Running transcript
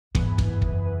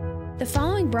The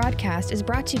following broadcast is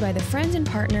brought to you by the friends and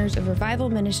partners of Revival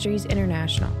Ministries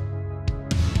International.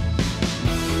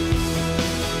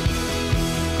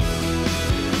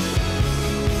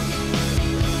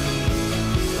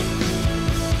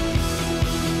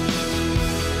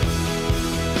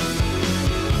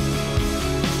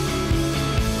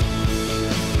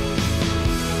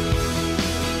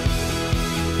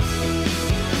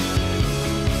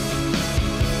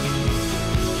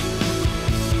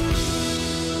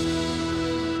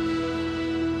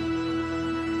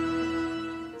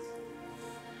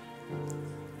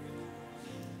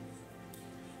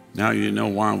 Now you know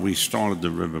why we started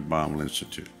the River Bible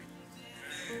Institute.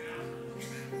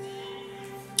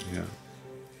 Yeah.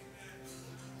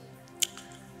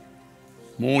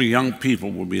 More young people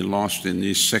will be lost in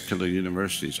these secular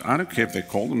universities. I don't care if they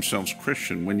call themselves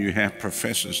Christian when you have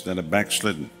professors that are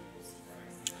backslidden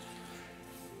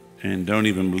and don't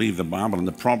even believe the Bible. And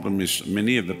the problem is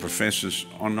many of the professors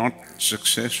are not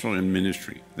successful in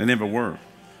ministry. They never were.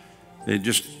 They're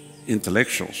just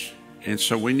intellectuals. And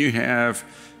so when you have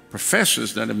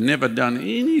professors that have never done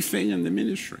anything in the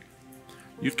ministry,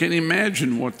 you can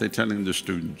imagine what they're telling the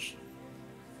students.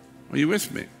 Are you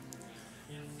with me?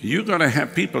 You've got to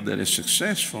have people that are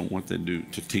successful in what they do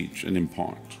to teach and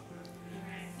impart.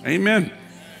 Amen.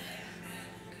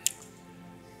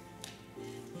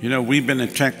 You know, we've been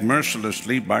attacked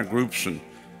mercilessly by groups and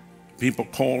people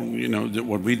call, you know, that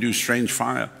what we do strange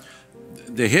fire.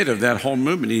 The head of that whole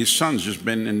movement, his son's just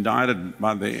been indicted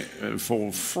by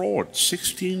for fraud,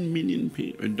 $16 million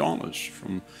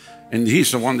from, and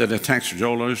he's the one that attacks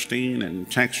Joel Osteen and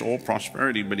attacks all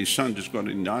prosperity, but his son just got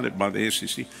indicted by the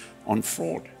SEC on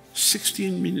fraud,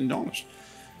 $16 million.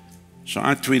 So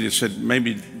I tweeted, said,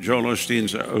 maybe Joel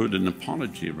Osteen's owed an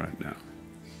apology right now.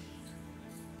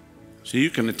 So you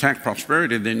can attack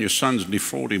prosperity, then your son's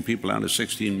defrauding people out of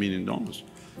 $16 million.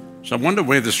 So I wonder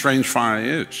where the strange fire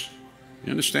is. You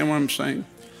understand what I'm saying?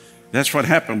 That's what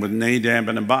happened with Nadab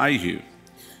and Abihu.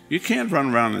 You can't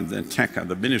run around and attack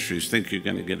other ministries, think you're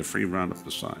going to get a free run up the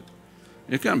side.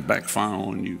 It's going to backfire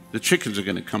on you. The chickens are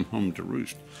going to come home to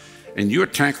roost. And you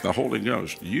attack the Holy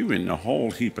Ghost, you're in a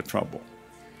whole heap of trouble.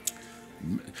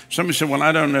 Somebody said, well,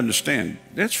 I don't understand.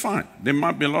 That's fine. There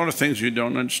might be a lot of things you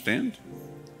don't understand.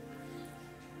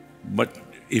 But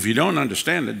if you don't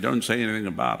understand it, don't say anything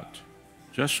about it.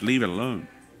 Just leave it alone.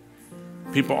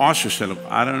 People also say, look,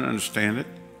 I don't understand it,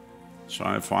 so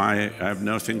I have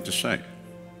nothing to say.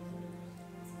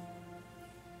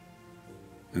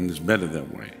 And it's better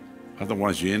that way.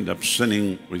 Otherwise, you end up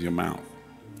sinning with your mouth.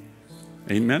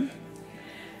 Amen?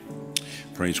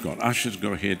 Praise God. Ushers,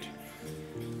 go ahead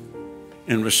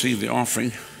and receive the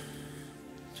offering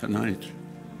tonight.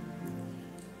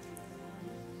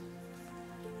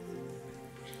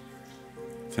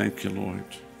 Thank you, Lord.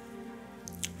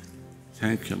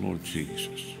 Thank you, Lord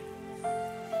Jesus.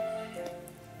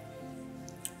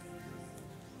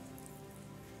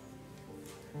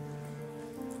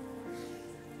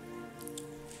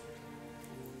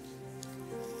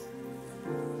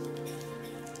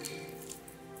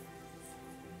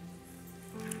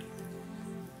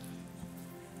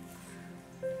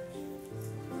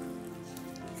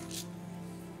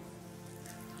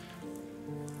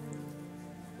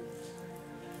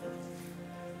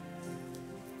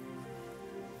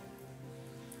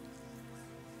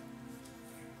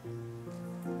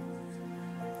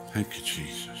 Thank you,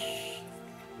 Jesus.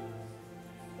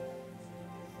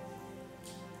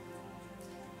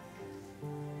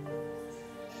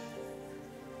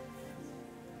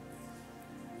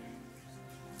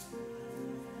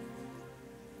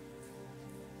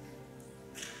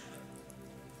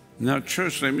 Now,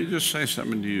 church, let me just say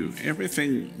something to you.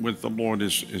 Everything with the Lord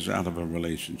is out of a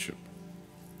relationship.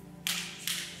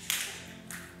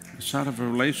 It's out of a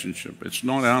relationship. It's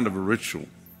not out of a ritual.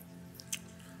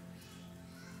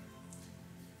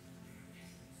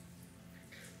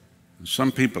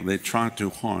 Some people, they try too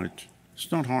hard.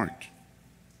 It's not hard.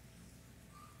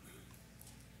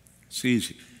 It's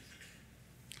easy.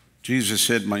 Jesus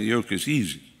said, my yoke is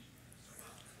easy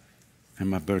and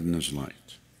my burden is light.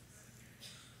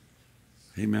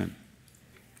 Amen.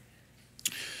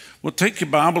 Well, take your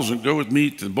Bibles and go with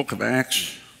me to the book of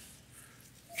Acts,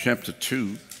 chapter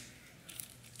 2.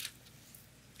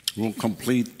 We'll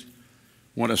complete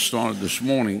what I started this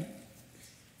morning.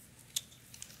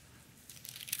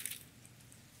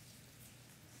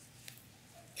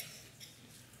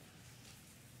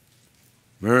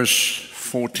 Verse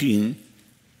 14,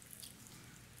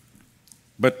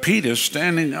 but Peter,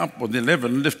 standing up with the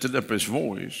 11, lifted up his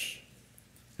voice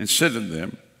and said to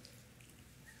them,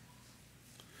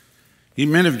 Ye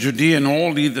men of Judea, and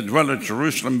all ye that dwell at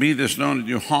Jerusalem, be this known that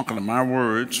you hearken to my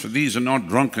words, for these are not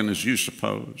drunken as you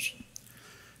suppose,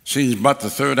 seeing it's but the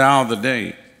third hour of the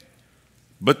day.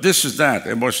 But this is that,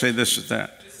 everybody say this is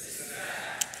that,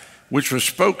 which was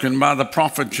spoken by the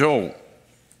prophet Joel.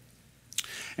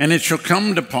 And it shall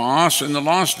come to pass in the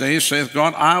last days, saith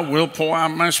God, I will pour out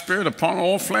my spirit upon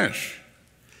all flesh,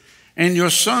 and your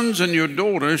sons and your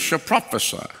daughters shall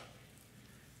prophesy.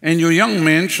 And your young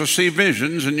men shall see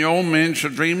visions, and your old men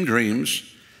shall dream dreams.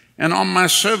 And on my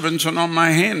servants and on my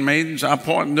handmaidens I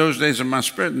pour in those days of my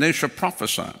spirit, and they shall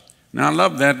prophesy. Now I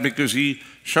love that because he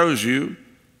shows you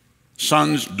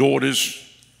sons, daughters,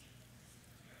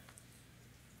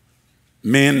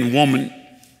 men, woman.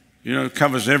 You know, it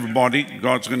covers everybody.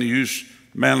 God's going to use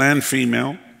male and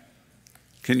female.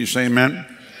 Can you say amen?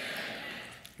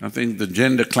 I think the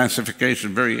gender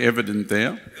classification is very evident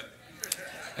there.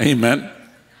 Amen.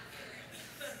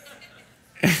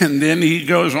 And then he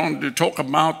goes on to talk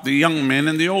about the young men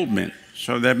and the old men.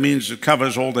 So that means it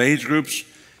covers all the age groups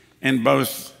and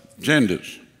both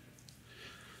genders.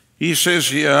 He says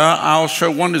here, I'll show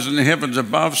wonders in the heavens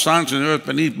above, signs in the earth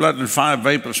beneath, blood and fire,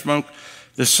 vapor, smoke.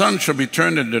 The sun shall be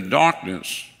turned into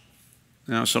darkness.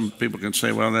 Now some people can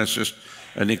say, well, that's just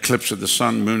an eclipse of the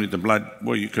sun, moon into blood.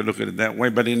 Well, you could look at it that way.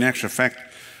 But in actual fact,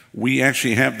 we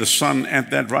actually have the sun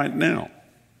at that right now,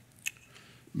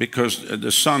 because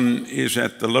the sun is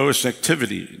at the lowest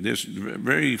activity. There's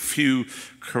very few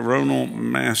coronal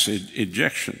mass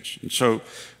ejections. And so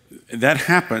that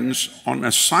happens on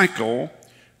a cycle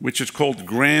which is called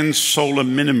grand solar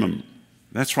minimum.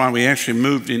 That's why we actually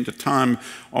moved into time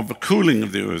of the cooling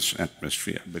of the Earth's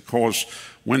atmosphere, because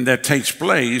when that takes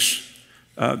place,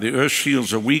 the Earth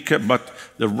shields are weaker, but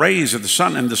the rays of the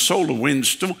sun and the solar winds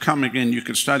still come again. You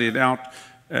can study it out.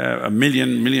 1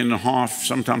 million, million and a half,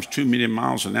 sometimes 2 million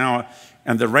miles an hour,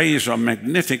 and the rays are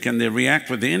magnetic and they react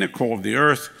with the inner core of the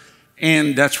earth,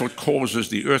 and that's what causes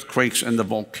the earthquakes and the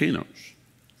volcanoes.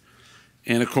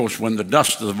 And of course, when the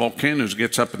dust of the volcanoes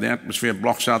gets up in the atmosphere, it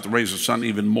blocks out the rays of the sun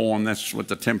even more, and that's what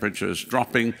the temperature is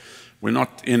dropping. We're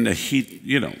not in the heat,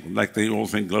 you know, like they all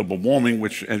think global warming,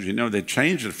 which, as you know, they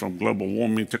changed it from global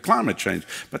warming to climate change.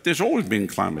 But there's always been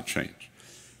climate change.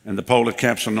 And the polar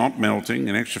caps are not melting.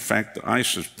 In actual fact, the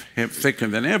ice is thicker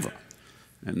than ever.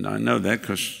 And I know that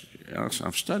because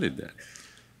I've studied that.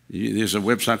 There's a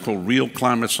website called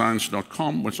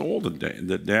realclimatescience.com with all the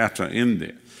data in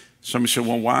there. Somebody said,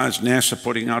 well, why is NASA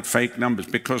putting out fake numbers?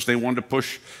 Because they want to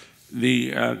push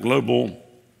the global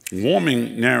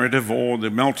warming narrative, or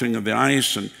the melting of the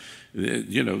ice, and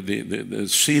the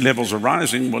sea levels are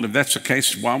rising. Well, if that's the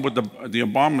case, why would the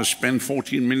Obamas spend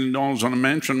 $14 million on a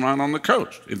mansion right on the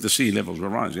coast if the sea levels were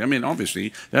rising? I mean,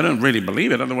 obviously, they don't really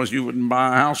believe it. Otherwise, you wouldn't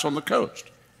buy a house on the coast.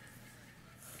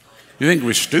 You think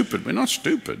we're stupid? We're not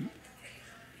stupid.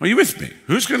 Are you with me?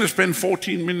 Who's going to spend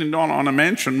 $14 million on a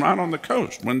mansion right on the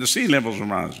coast when the sea levels are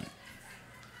rising?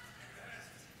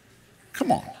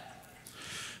 Come on.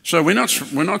 So we're not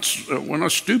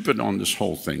stupid on this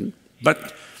whole thing,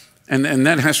 but and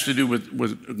that has to do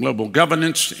with global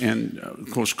governance and of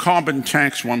course carbon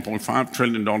tax, $1.5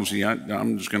 trillion a year.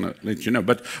 I'm just going to let you know,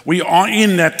 but we are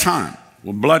in that time.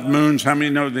 Well, blood moons. How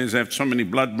many know there's so many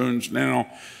blood moons now?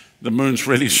 The moon's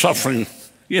really suffering.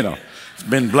 You know, it's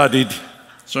been bloodied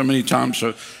so many times.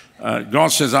 So God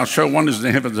says, "I'll show wonders in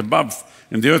the heavens above,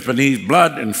 and the earth beneath,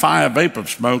 blood and fire, vapor of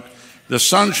smoke. The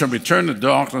sun shall be turned to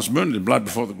darkness, moon to blood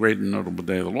before the great and notable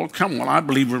day of the Lord." Come, well, I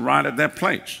believe we're right at that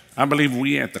place. I believe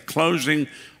we're at the closing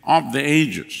of the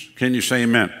ages. Can you say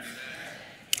amen?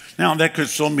 Now, that could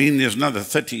still mean there's another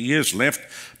 30 years left,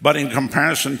 but in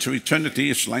comparison to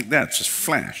eternity, it's like that. It's a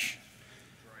flash.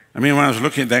 I mean, when I was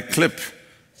looking at that clip,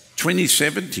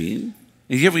 2017,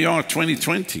 and here we are,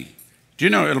 2020. Do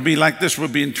you know, it'll be like this, we'll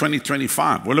be in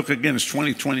 2025. We'll look again, it's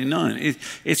 2029.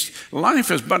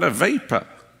 Life is but a vapor.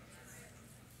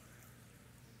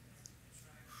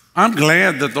 I'm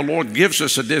glad that the Lord gives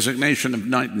us a designation of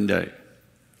night and day,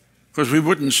 because we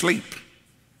wouldn't sleep.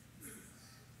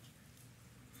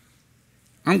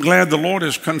 I'm glad the Lord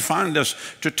has confined us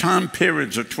to time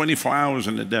periods of 24 hours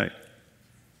in a day.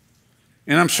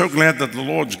 And I'm so glad that the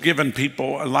Lord's given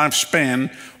people a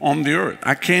lifespan on the earth.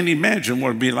 I can't imagine what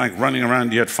it'd be like running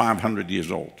around here at 500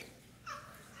 years old.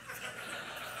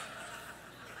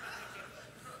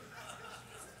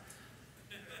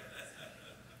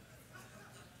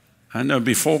 I know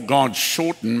before God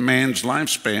shortened man's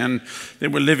lifespan, they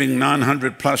were living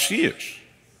 900 plus years.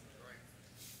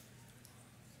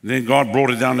 Then God brought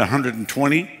it down to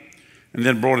 120, and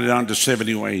then brought it down to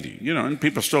 70 or 80. You know, and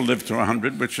people still live to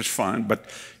 100, which is fine. But,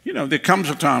 you know, there comes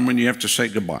a time when you have to say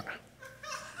goodbye.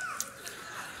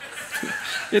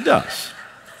 It does.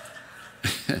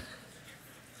 There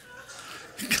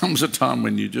comes a time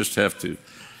when you just have to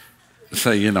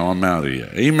say, I'm out of here.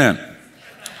 Amen.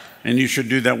 And you should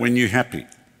do that when you're happy.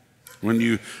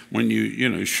 You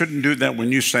shouldn't do that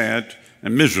when you're sad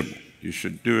and miserable. You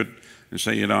should do it and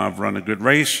say, I've run a good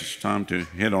race. It's time to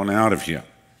head on out of here.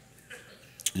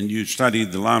 And you study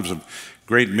the lives of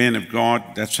great men of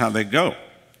God. That's how they go.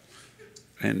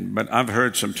 But I've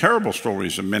heard some terrible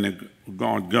stories of men of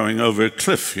God going over a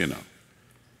cliff, in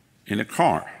a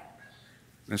car.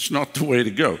 That's not the way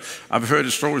to go. I've heard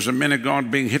of stories of men of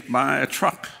God being hit by a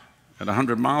truck at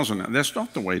 100 miles an hour. That's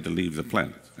not the way to leave the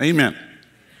planet. Amen.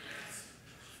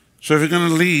 So if you're going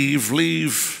to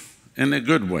leave in a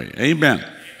good way. Amen.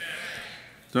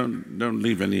 Don't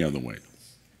leave any other way.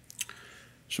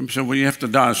 Some say, well, you have to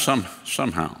die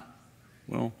somehow.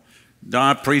 Well,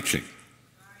 die preaching.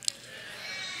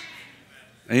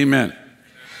 Amen.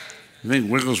 I think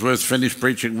Wigglesworth finished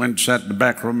preaching, went, sat in the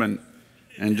back room,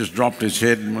 and just dropped his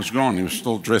head and was gone. He was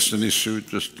still dressed in his suit,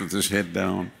 just with his head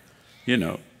down,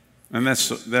 And that's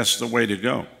the way to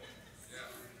go.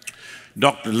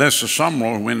 Dr. Lester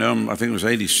Sumrall went home, I think he was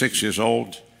 86 years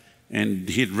old, and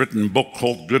he'd written a book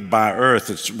called Goodbye Earth.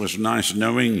 It was nice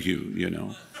knowing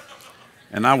you,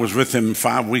 And I was with him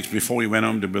 5 weeks before he went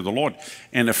home to be with the Lord.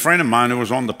 And a friend of mine who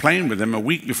was on the plane with him a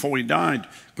week before he died,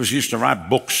 because he used to write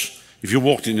books. If you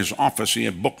walked in his office, he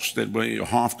had books that were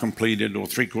half completed or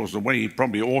three-quarters of the way. He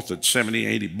probably authored 70,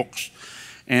 80 books.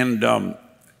 And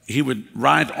he would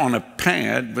write on a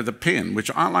pad with a pen,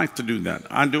 which I like to do that.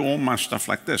 I do all my stuff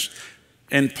like this.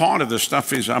 And part of the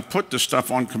stuff is I put the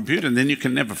stuff on computer, and then you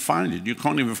can never find it. You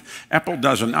can't even, Apple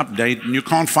does an update, and you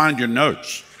can't find your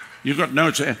notes. You've got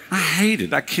notes. I hate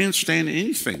it. I can't stand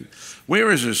anything.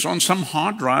 Where is this? On some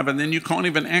hard drive, and then you can't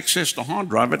even access the hard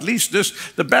drive. At least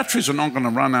the batteries are not going to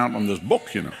run out on this book,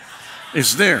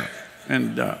 It's there.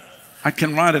 And I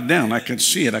can write it down. I can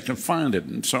see it. I can find it.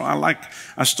 And so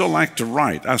I still like to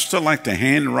write. I still like to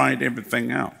handwrite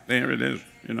everything out. There it is,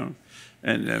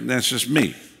 And that's just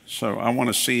me. So I want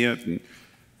to see it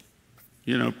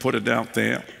and, put it out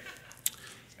there.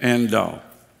 And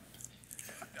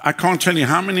I can't tell you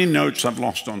how many notes I've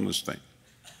lost on this thing.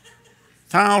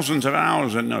 Thousands of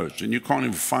hours of notes, and you can't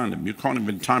even find them. You can't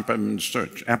even type them in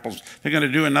search. They're going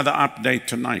to do another update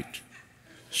tonight.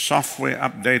 Software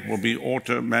update will be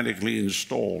automatically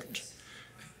installed.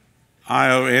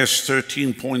 iOS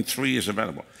 13.3 is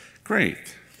available. Great.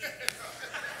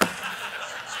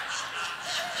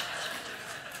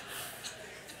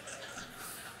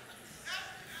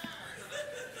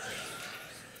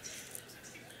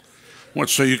 What,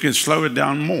 so you can slow it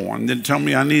down more and then tell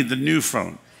me I need the new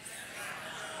phone?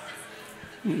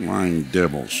 Lying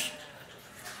devils.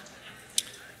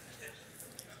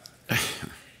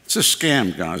 It's a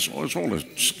scam, guys. It's all a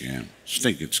scam.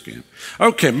 Stinking scam.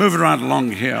 Okay, moving right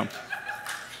along here.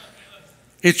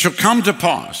 It shall come to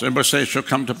pass. Everybody say it shall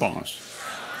come to pass.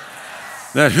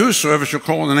 That whosoever shall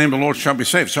call on the name of the Lord shall be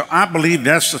saved. So I believe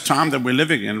that's the time that we're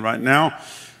living in right now,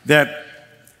 that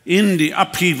in the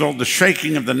upheaval, the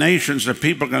shaking of the nations, the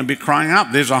people are going to be crying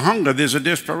out. There's a hunger, there's a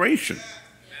desperation.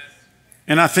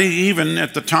 And I think even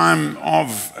at the time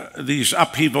of these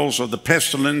upheavals of the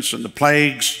pestilence and the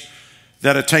plagues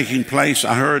that are taking place,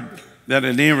 I heard that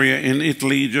an area in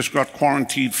Italy just got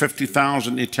quarantined,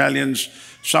 50,000 Italians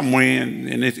somewhere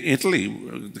in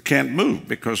Italy can't move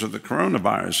because of the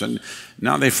coronavirus. And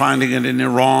now they're finding it in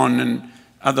Iran and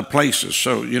other places.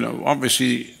 So,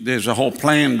 obviously there's a whole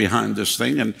plan behind this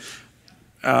thing. And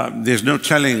there's no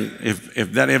telling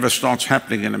if that ever starts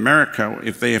happening in America,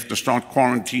 if they have to start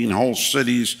quarantining whole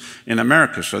cities in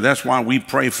America. So that's why we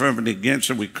pray fervently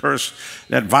against it. We curse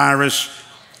that virus.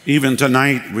 Even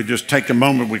tonight, we just take a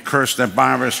moment, we curse that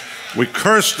virus. We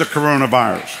curse the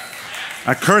coronavirus.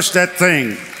 I curse that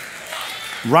thing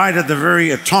right at the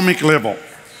very atomic level.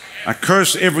 I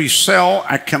curse every cell.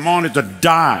 I command it to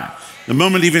die the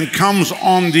moment it even comes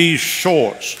on these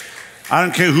shores. I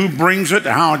don't care who brings it,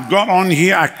 how it got on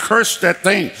here. I curse that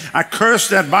thing. I curse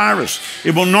that virus.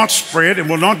 It will not spread. It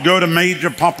will not go to major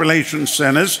population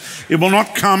centers. It will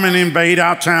not come and invade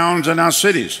our towns and our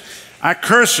cities. I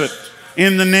curse it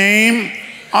in the name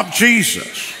of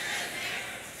Jesus.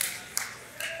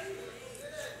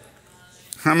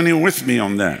 How many are with me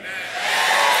on that?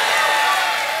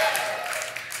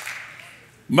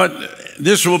 But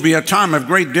this will be a time of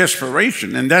great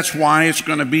desperation, and that's why it's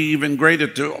going to be even greater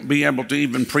to be able to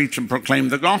even preach and proclaim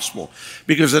the gospel.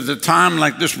 Because at a time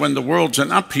like this, when the world's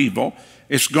in upheaval,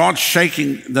 it's God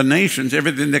shaking the nations.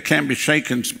 Everything that can be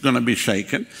shaken is going to be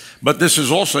shaken. But this is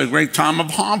also a great time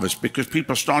of harvest, because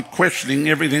people start questioning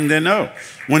everything they know.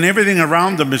 when everything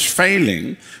around them is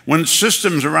failing, when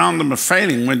systems around them are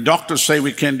failing, when doctors say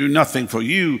we can do nothing for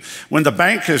you, when the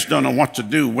bankers don't know what to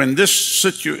do, when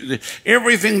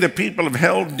everything that people have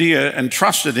held dear and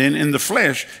trusted in the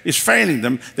flesh is failing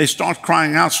them, they start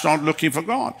crying out, start looking for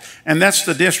God. And that's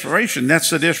the desperation. That's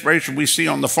the desperation we see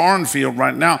on the foreign field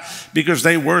right now, because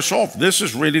they're worse off. This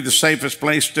is really the safest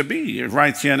place to be,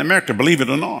 right here in America, believe it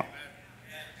or not.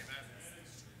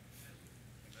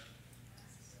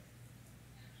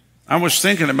 I was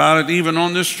thinking about it even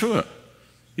on this tour.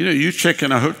 You know, you check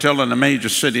in a hotel in a major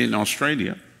city in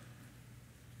Australia,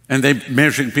 and they're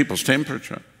measuring people's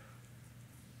temperature.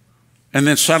 And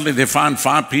then suddenly they find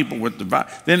 5 people with the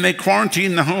virus. Then they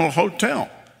quarantine the whole hotel.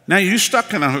 Now you're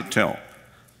stuck in a hotel.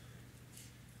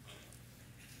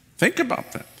 Think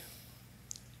about that.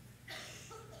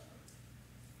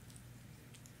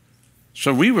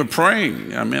 So we were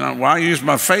praying. I mean, I used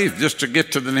my faith just to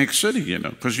get to the next city, you know,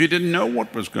 because you didn't know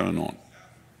what was going on.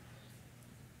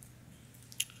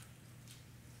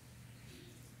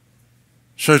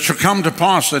 So it shall come to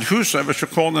pass that whosoever shall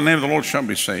call the name of the Lord shall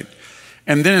be saved.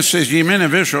 And then it says, ye men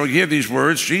of Israel, hear these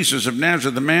words, Jesus of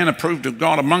Nazareth, the man approved of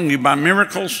God among you by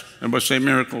miracles, everybody say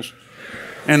miracles,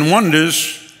 and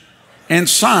wonders and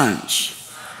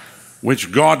signs,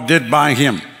 which God did by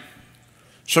him.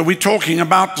 So we're talking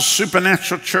about the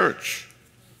supernatural church,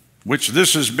 which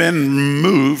this has been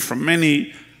moved from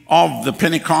many of the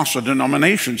Pentecostal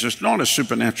denominations. It's not a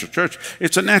supernatural church.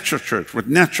 It's a natural church with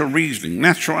natural reasoning,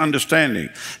 natural understanding,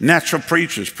 natural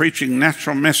preachers preaching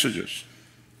natural messages.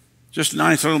 Just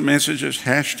nice little messages,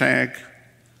 hashtag.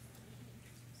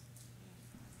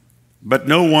 But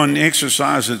no one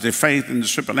exercises their faith in the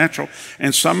supernatural,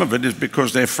 and some of it is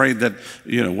because they're afraid that,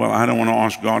 you know, well, I don't want to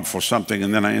ask God for something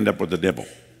and then I end up with the devil.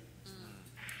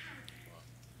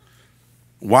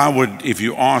 Why would, if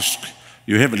you ask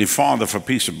your Heavenly Father for a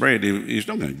piece of bread, He's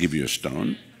not going to give you a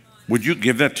stone. Would you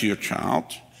give that to your child?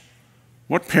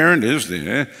 What parent is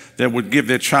there that would give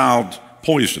their child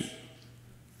poison?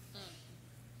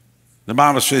 The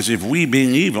Bible says, if we,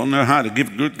 being evil, know how to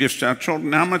give good gifts to our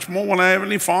children, how much more will our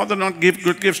Heavenly Father not give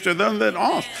good gifts to them that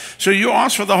ask? So you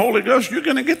ask for the Holy Ghost, you're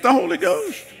going to get the Holy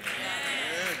Ghost.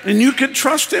 And you can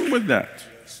trust Him with that.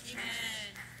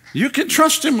 You can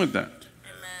trust Him with that.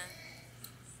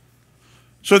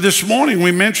 So this morning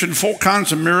we mentioned 4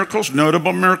 kinds of miracles: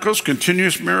 notable miracles,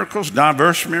 continuous miracles,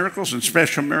 diverse miracles, and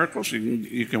special miracles.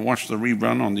 You can watch the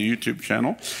rerun on the YouTube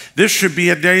channel. This should be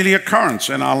a daily occurrence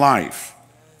in our life.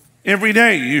 Every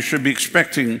day you should be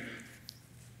expecting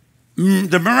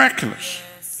the miraculous,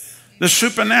 the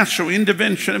supernatural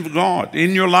intervention of God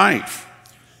in your life.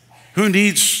 Who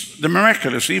needs the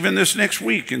miraculous even this next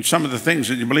week in some of the things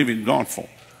that you believe in God for?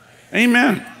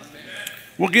 Amen.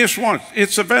 Well, guess what?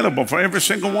 It's available for every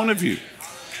single one of you.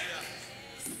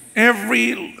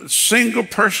 Every single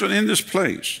person in this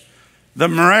place. The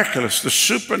miraculous, the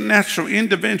supernatural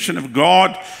intervention of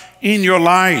God in your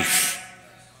life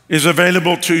is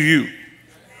available to you.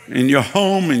 In your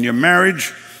home, in your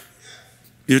marriage,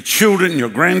 your children, your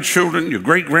grandchildren, your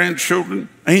great-grandchildren.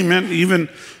 Amen. Even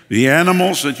the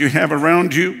animals that you have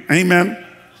around you. Amen.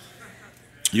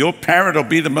 Your parrot will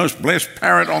be the most blessed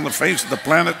parrot on the face of the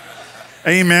planet.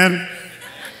 Amen.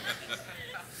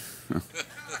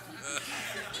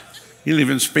 He'll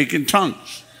even speak in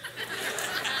tongues.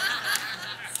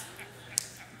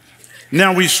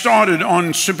 Now, we started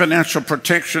on supernatural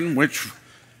protection, which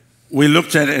we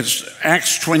looked at as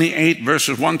Acts 28,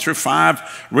 verses 1 through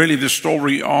 5, really the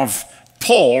story of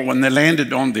Paul when they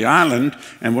landed on the island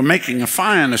and were making a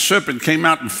fire, and a serpent came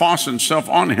out and fastened itself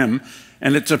on him.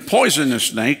 And it's a poisonous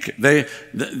snake. The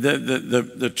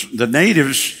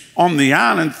natives on the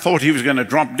island thought he was going to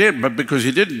drop dead, but because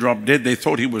he didn't drop dead, they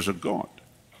thought he was a god.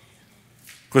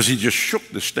 Because he just shook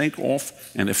the snake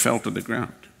off and it fell to the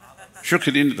ground. Shook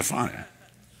it into the fire.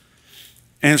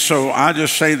 And so I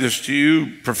just say this to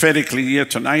you prophetically here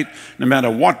tonight: no matter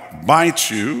what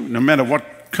bites you, no matter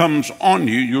what comes on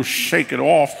you, you'll shake it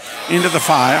off into the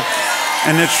fire,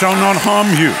 and it shall not harm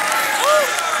you.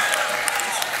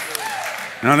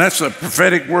 Now that's a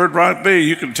prophetic word right there.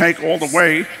 You can take all the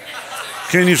way.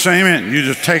 Can you say amen? You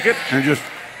just take it and just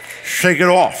shake it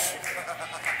off.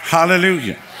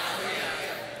 Hallelujah.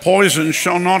 Poison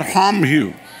shall not harm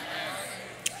you.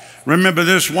 Remember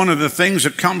this, one of the things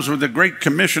that comes with the Great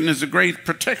Commission is the great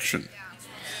protection.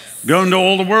 Go into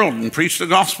all the world and preach the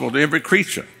gospel to every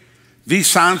creature. These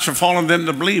signs shall follow them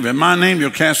that believe. In my name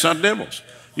you'll cast out devils.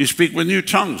 You speak with new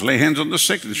tongues, lay hands on the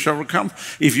sick, and shall recover.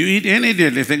 If you eat any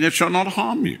deadly thing, it shall not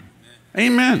harm you.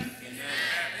 Amen.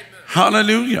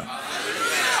 Hallelujah.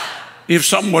 If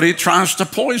somebody tries to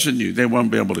poison you, they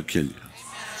won't be able to kill you.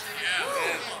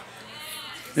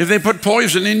 If they put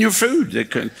poison in your food,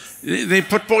 they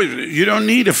put poison. You don't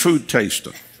need a food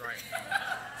taster.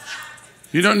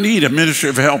 You don't need a ministry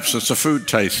of helps that's a food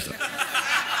taster.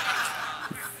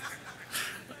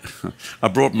 I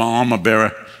brought my armor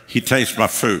bearer. He tastes my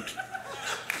food.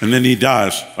 And then he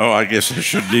dies. Oh, I guess I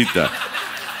shouldn't eat that.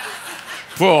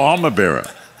 Poor armor bearer.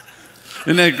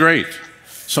 Isn't that great?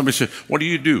 Somebody said, what do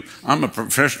you do? I'm a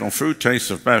professional food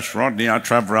taster of Pastor Rodney. I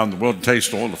travel around the world and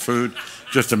taste all the food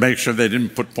just to make sure they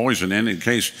didn't put poison in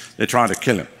case they try to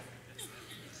kill him.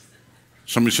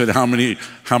 Somebody said, how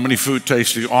many food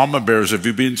tasting armor bearers have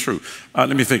you been through? Let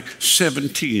me think,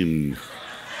 17.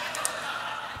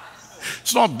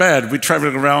 It's not bad. We're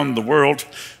traveling around the world,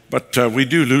 but we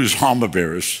do lose armor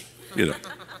bearers, you know.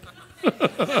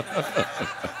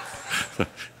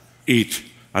 Eat.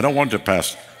 I don't want to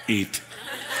pass. Eat.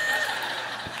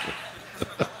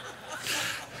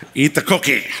 Eat the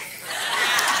cookie.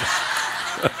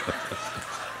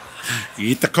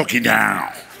 Eat the cookie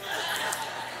down.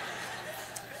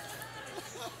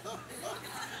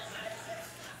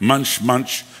 Munch,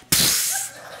 munch.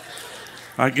 Pfft.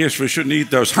 I guess we shouldn't eat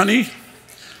those. Honey,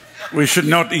 we should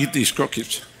not eat these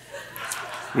cookies.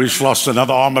 We just lost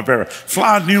another armor bearer.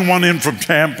 Fly a new one in from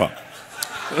Tampa.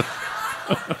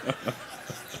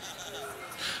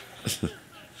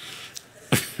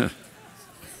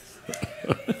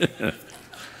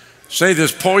 Say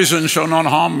this, poison shall not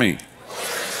harm me.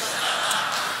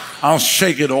 I'll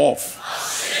shake it off.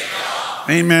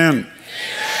 Amen.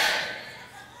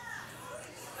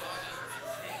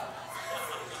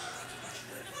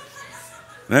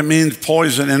 That means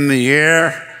poison in the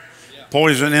air,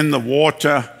 poison in the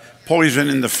water, poison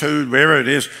in the food, wherever it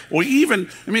is. Or even,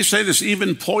 let me say this,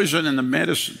 even poison in the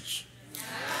medicines.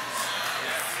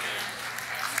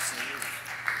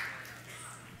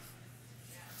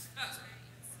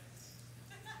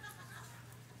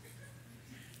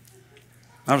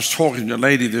 I was talking to a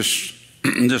lady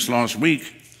this last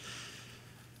week,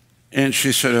 and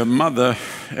she said her mother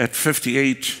at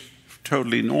 58,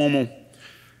 totally normal,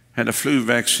 had a flu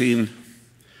vaccine,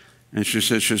 and she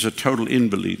said she's a total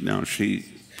invalid now.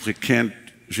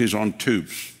 She's on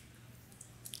tubes,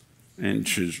 and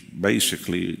she's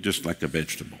basically just like a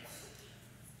vegetable.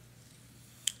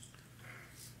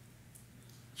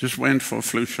 Just went for a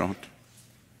flu shot.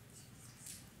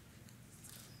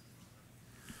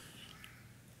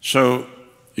 So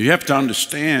you have to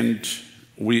understand,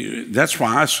 that's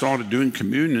why I started doing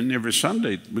communion every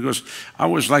Sunday, because I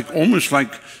was almost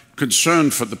like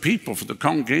concerned for the people, for the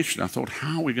congregation. I thought,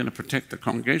 how are we going to protect the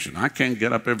congregation? I can't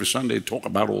get up every Sunday and talk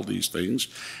about all these things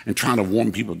and try to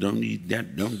warn people, don't eat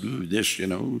that, don't do this,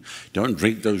 don't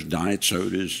drink those diet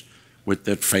sodas with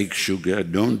that fake sugar.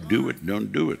 Don't do it,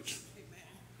 don't do it.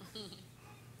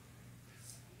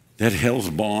 That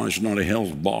health bar is not a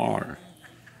health bar.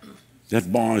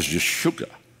 That bar is just sugar.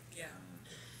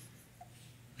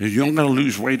 You're not going to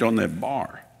lose weight on that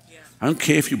bar. I don't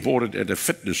care if you bought it at a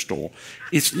fitness store.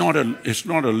 It's not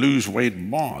a lose weight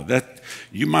bar. That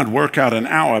you might work out an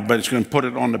hour, but it's going to put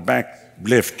it on the back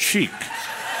left cheek.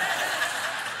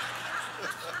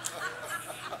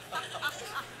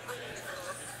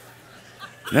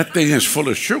 That thing is full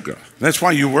of sugar. That's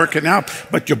why you're working out,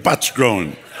 but your butt's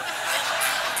growing.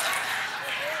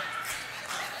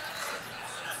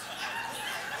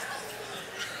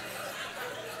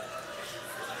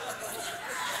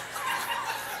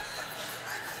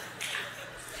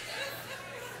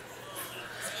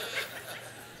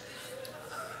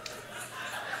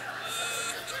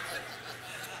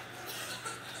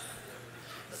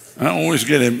 I always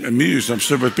get amused. I'm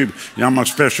still with people, I'm on a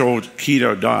special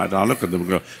keto diet. I look at them and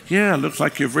go, yeah, it looks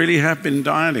like you really have been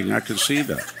dieting. I can see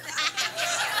that.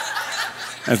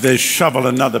 As they shovel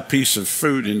another piece of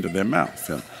food into their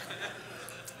mouth.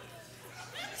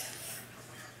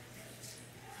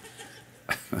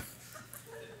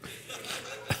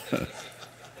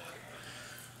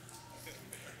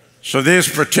 So there's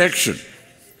protection.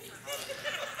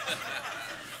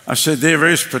 I said, there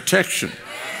is protection.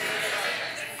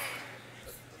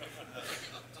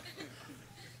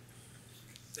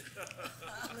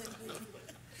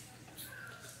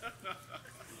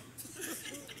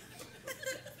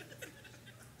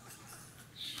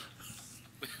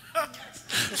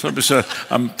 Somebody said,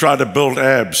 I'm trying to build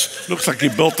abs. Looks like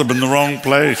you built them in the wrong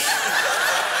place.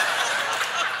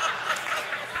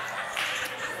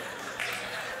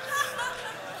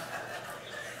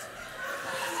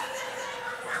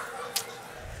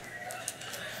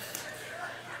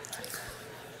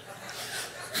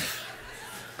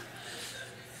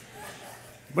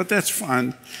 But that's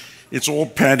fine. It's all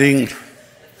padding.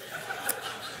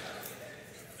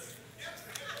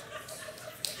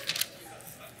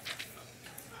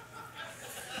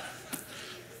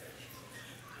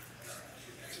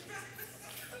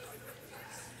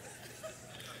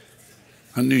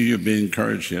 I knew you'd be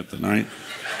encouraged here tonight.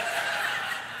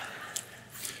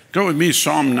 Go with me,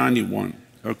 Psalm 91.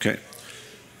 Okay.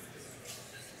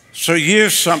 So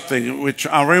here's something which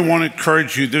I really want to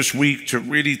encourage you this week to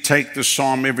really take the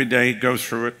psalm every day, go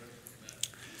through it.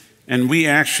 And we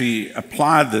actually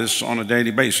apply this on a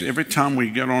daily basis. Every time we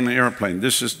get on an airplane,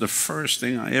 this is the first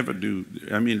thing I ever do.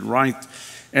 I mean, right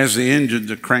as the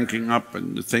engines are cranking up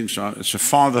and the things are. So,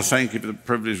 Father, thank you for the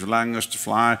privilege of allowing us to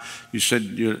fly. You said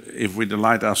if we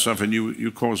delight ourselves in you,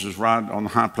 you cause us ride on the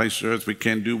high places of earth. We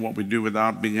can't do what we do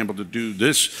without being able to do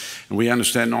this. And we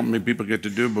understand not many people get to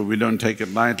do it, but we don't take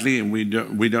it lightly, and we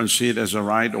don't see it as a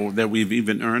right or that we've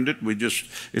even earned it.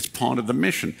 It's part of the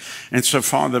mission. And so,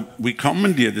 Father, we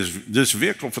commandeer this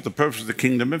vehicle for the purpose of the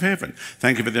kingdom of heaven.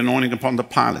 Thank you for the anointing upon the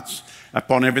pilots,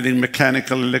 upon everything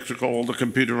mechanical, electrical, all the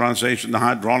computerization, the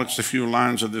hydraulics, the fuel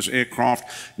lines of this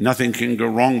aircraft. Nothing can go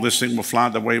wrong. This thing will fly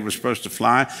the way we're supposed to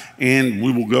fly, and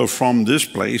we will go from this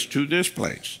place to this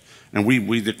place. And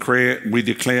we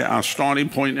declare our starting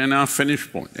point and our finish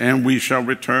point, and we shall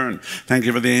return. Thank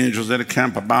you for the angels that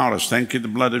camp about us. Thank you, the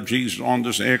blood of Jesus on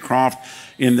this aircraft,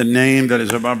 in the name that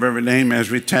is above every name, as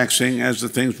we're taxiing, as the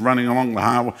thing's running along the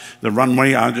highway, the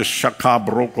runway. I just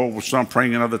shakabroko, we'll start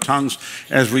praying in other tongues.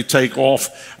 As we take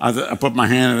off, I put my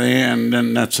hand in the air, and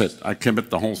then that's it. I commit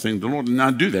the whole thing to the Lord, and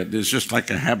I do that. It's just like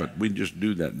a habit. We just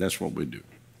do that. That's what we do.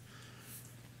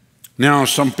 Now,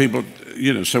 some people,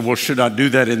 say, well, should I do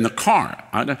that in the car?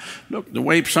 Look, the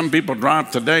way some people drive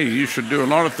today, you should do a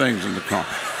lot of things in the car.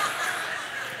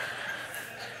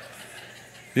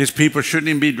 These people shouldn't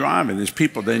even be driving. These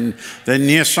people, they're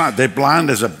nearsighted. They're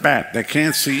blind as a bat. They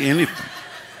can't see anything.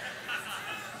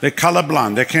 They're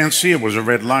colorblind. They can't see it was a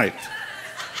red light.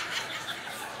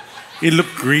 It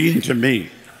looked green to me.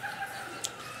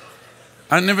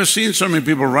 I've never seen so many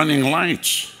people running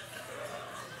lights.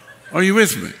 Are you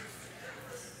with me?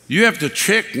 You have to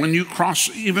check when you cross,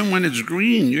 even when it's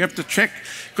green. You have to check,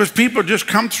 because people just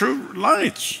come through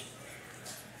lights.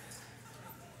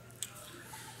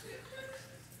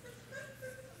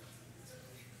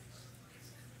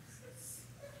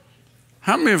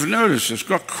 How many have noticed it's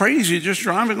got crazy just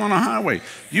driving on a highway?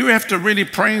 You have to really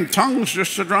pray in tongues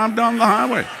just to drive down the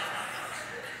highway.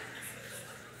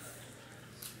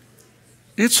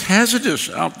 It's hazardous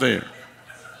out there.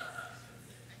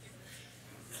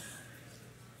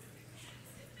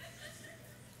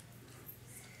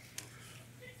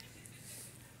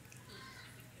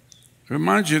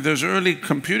 Reminds you of those early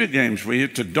computer games where you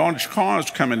had to dodge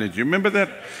cars coming at you. Remember that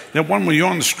one where you're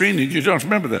on the screen and you don't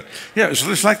remember that? Yeah, it's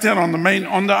just like that on the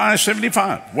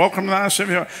I-75. Welcome to the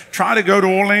I-75. Try to go to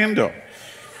Orlando.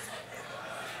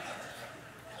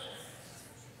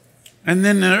 And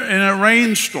then in a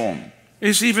rainstorm,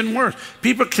 it's even worse.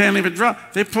 People can't even drive.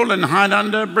 They pull and hide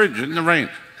under a bridge in the rain.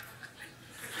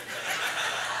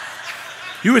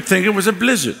 You would think it was a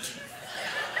blizzard.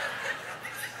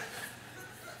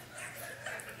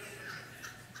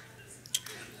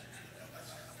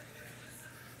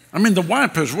 I mean, the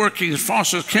wiper's working as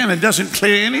fast as it can. It doesn't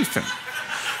clear anything.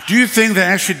 Do you think they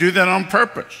actually do that on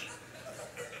purpose?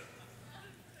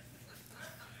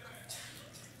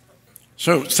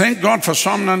 So thank God for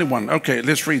Psalm 91. Okay,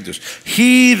 let's read this.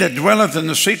 He that dwelleth in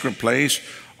the secret place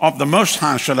of the Most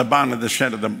High shall abide in the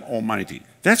shadow of the Almighty.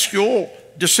 That's your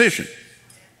decision.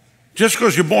 Just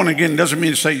because you're born again doesn't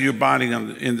mean to say you're abiding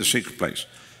in the secret place.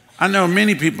 I know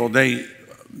many people, they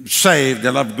saved, they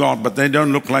love God, but they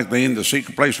don't look like they're in the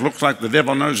secret place. Looks like the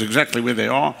devil knows exactly where they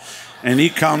are, and he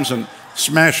comes and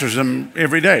smashes them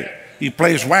every day. He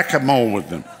plays whack-a-mole with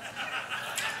them.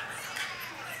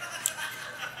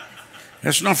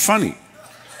 That's not funny.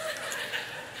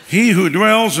 He who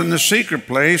dwells in the secret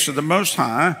place of the Most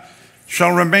High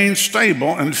shall remain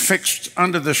stable and fixed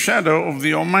under the shadow of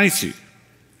the Almighty,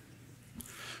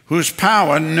 whose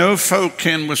power no foe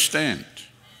can withstand.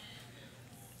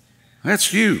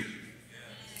 That's you.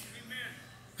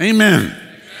 Amen.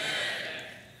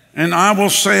 And I will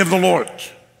say of the Lord,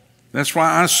 that's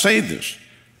why I say this,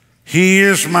 He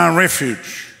is my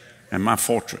refuge and my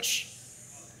fortress.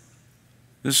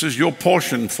 This is your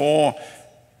portion for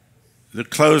the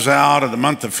closeout of the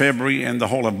month of February and the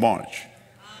whole of March.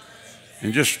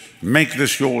 And just make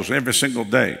this yours every single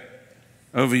day,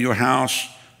 over your house,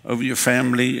 over your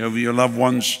family, over your loved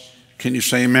ones. Can you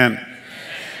say amen?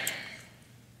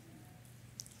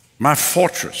 My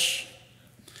fortress,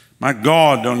 my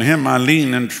God, on Him I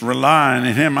lean and rely, and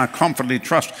in Him I confidently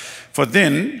trust. For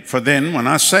then, when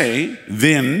I say,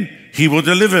 then He will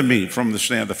deliver me from the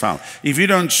snare of the fowler. If you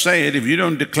don't say it, if you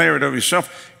don't declare it of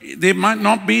yourself, there might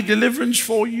not be deliverance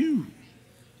for you.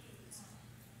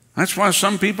 That's why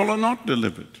some people are not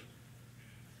delivered.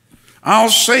 I'll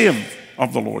say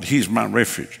of the Lord. He's my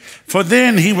refuge. For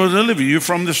then he will deliver you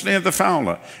from the snare of the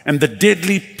fowler and the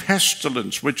deadly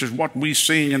pestilence, which is what we're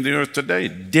seeing in the earth today.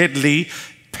 Deadly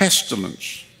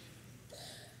pestilence.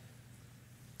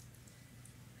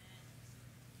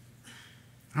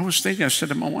 I was thinking, I said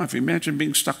to my wife, imagine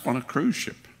being stuck on a cruise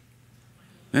ship.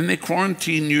 Then they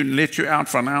quarantine you and let you out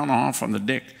for an hour and a half on the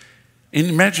deck. And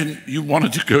imagine you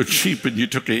wanted to go cheap and you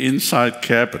took an inside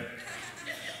cabin.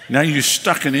 Now you're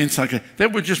stuck in an inside cabin.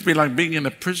 That would just be like being in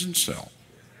a prison cell.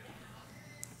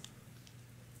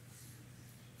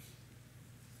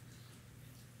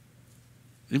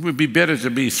 It would be better to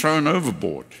be thrown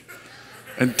overboard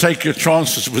and take your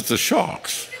chances with the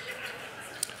sharks.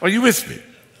 Are you with me?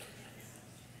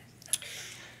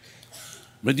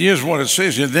 But here's what it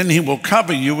says here. Then he will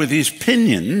cover you with his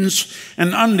pinions,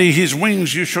 and under his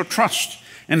wings you shall trust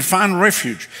and find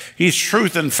refuge. His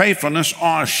truth and faithfulness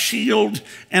are a shield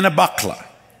and a buckler.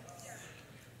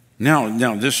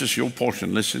 Now, this is your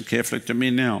portion. Listen carefully to me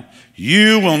now.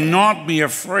 You will not be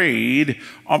afraid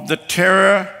of the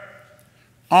terror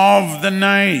of the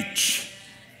night.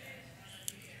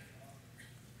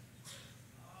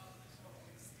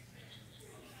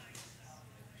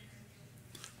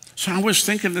 So I was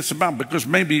thinking this about, because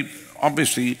maybe,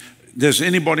 obviously, does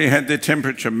anybody had their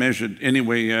temperature measured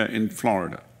anywhere in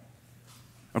Florida?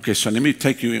 Okay, so let me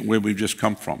take you where we've just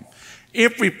come from.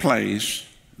 Every place,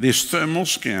 there's thermal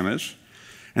scanners,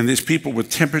 and there's people with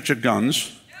temperature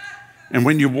guns, and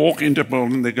when you walk into a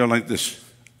building, they go like this,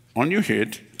 on your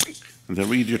head, and they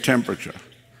read your temperature.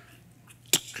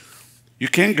 You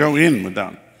can't go in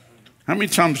without. How many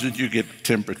times did you get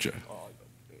temperature?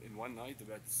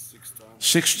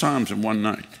 6 times in one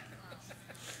night.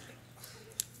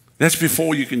 That's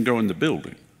before you can go in the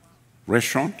building.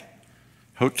 Restaurant,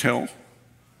 hotel.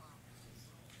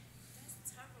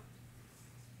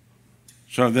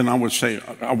 So then I would say,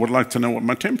 I would like to know what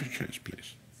my temperature is,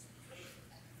 please.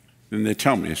 Then they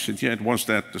tell me. I said, yeah, it was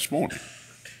that this morning.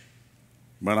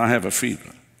 But I have a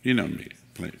fever. You know me,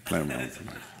 play around with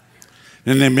me.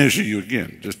 Then they measure you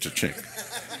again, just to check.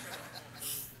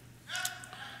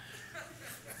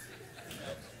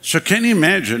 So can you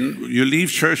imagine, you leave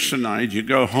church tonight, you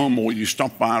go home, or you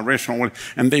stop by a restaurant,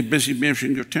 and they're busy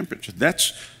measuring your temperature.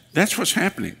 That's what's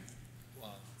happening.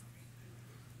 Wow.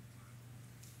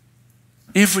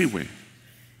 Everywhere.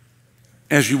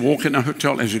 As you walk in a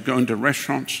hotel, as you go into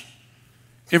restaurants,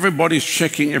 everybody's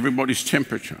checking everybody's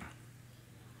temperature,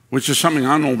 which is something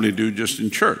I normally do just in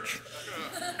church.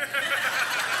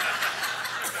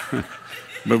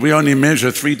 But we only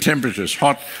measure 3 temperatures,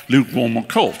 hot, lukewarm, or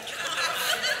cold.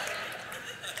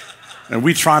 And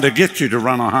we try to get you to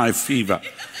run a high fever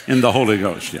in the Holy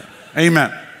Ghost. Yeah.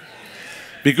 Amen.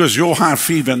 Because your high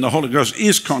fever in the Holy Ghost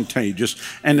is contagious,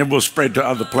 and it will spread to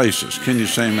other places. Can you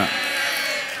say that?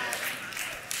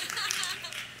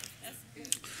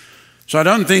 So I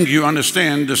don't think you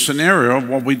understand the scenario of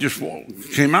what we just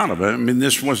came out of it. I mean,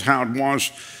 this was how it was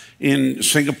in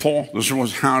Singapore. This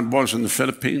was how it was in the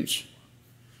Philippines.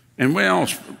 And where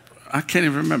else? I can't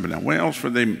even remember now. Where else were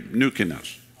they nuking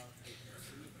us?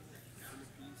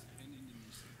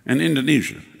 And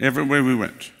Indonesia, everywhere we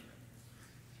went.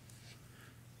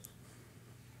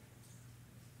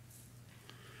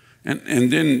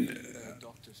 And then the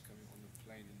doctors coming on the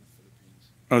plane in the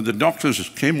Philippines. Oh, the doctors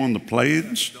came on the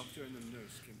planes? The doctor and the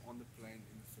nurse came on the plane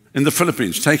in the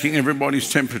Philippines, taking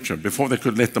everybody's temperature before they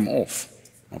could let them off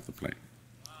the plane.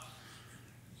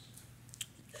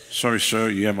 Sorry, sir,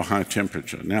 you have a high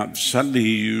temperature. Now, suddenly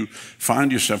you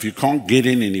find yourself, you can't get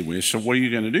in anywhere, so what are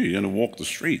you going to do? You're going to walk the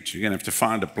streets. You're going to have to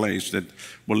find a place that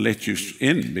will let you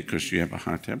in because you have a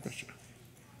high temperature.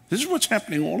 This is what's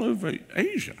happening all over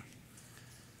Asia.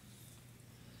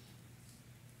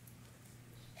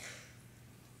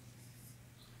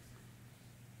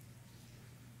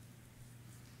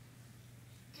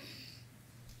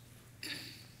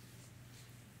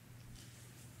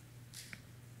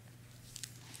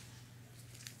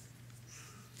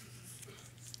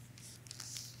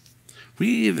 We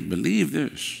either believe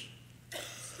this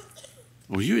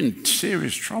or you're in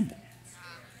serious trouble.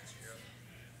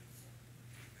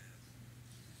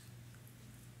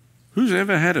 Who's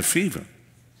ever had a fever?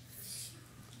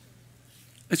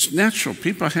 It's natural.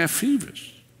 People have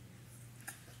fevers.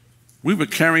 We were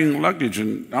carrying luggage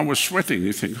and I was sweating.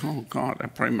 You think, oh God, I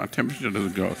pray my temperature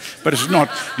doesn't go. But it's not.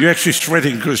 You're actually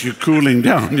sweating because you're cooling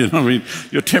down. You know what I mean?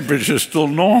 Your temperature is still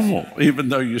normal, even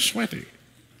though you're sweating.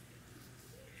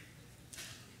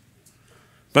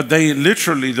 But they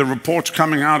literally, the reports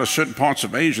coming out of certain parts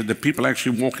of Asia that people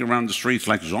actually walking around the streets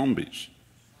like zombies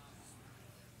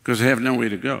because they have nowhere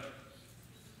to go.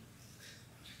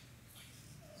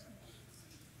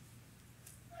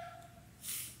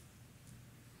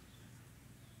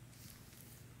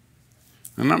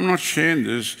 And I'm not sharing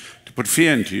this to put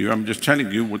fear into you. I'm just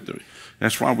telling you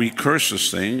that's why we curse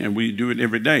this thing, and we do it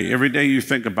every day. Every day you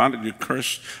think about it, you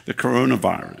curse the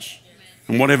coronavirus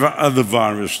and whatever other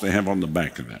virus they have on the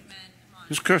back of that.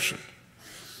 Just curse it.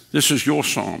 This is your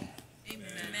psalm. Amen.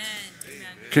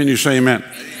 Can you say amen?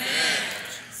 Amen.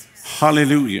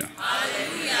 Hallelujah.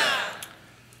 Hallelujah.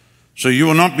 So you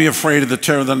will not be afraid of the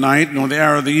terror of the night, nor the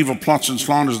arrow of the evil plots and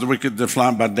slanders of the wicked that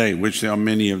fly by day, which there are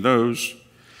many of those,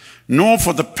 nor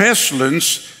for the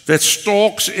pestilence that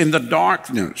stalks in the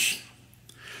darkness,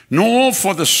 nor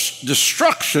for the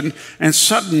destruction and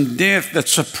sudden death that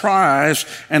surprise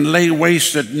and lay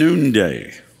waste at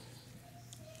noonday.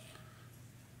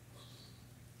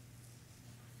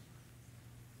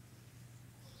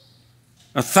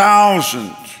 A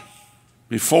 1,000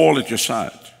 may fall at your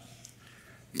side,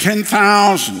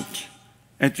 10,000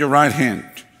 at your right hand.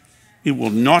 It will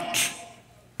not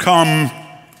come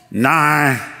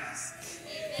nigh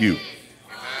you.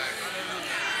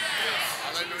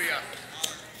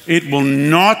 It will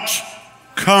not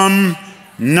come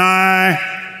nigh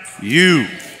you.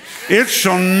 It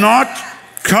shall not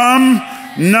come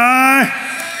nigh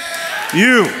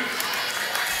you.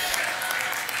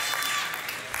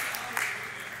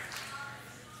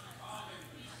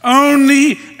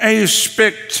 Only a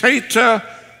spectator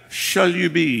shall you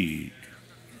be.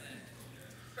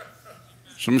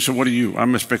 Somebody said, what are you?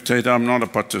 I'm a spectator. I'm not a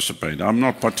participator. I'm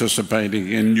not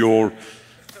participating in your...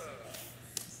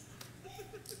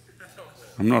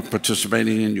 I'm not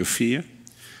participating in your fear.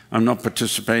 I'm not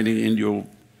participating in your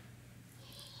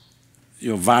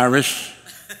virus.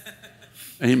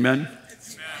 Amen.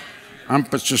 I'm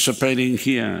participating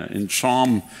here in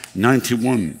Psalm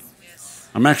 91.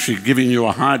 I'm actually giving you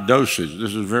a high dosage. This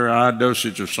is a very high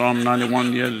dosage of Psalm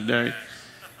 91 the other day.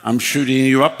 I'm shooting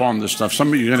you up on this stuff.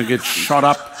 Some of you are going to get shot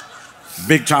up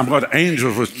big time. I've got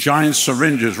angels with giant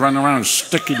syringes running around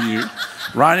sticking you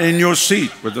right in your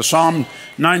seat with the Psalm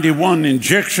 91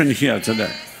 injection here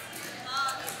today.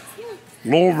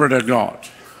 Glory to God.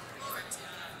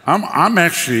 I'm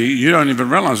actually, you don't even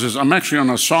realize this, I'm actually on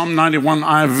a Psalm 91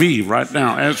 IV right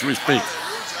now as we speak.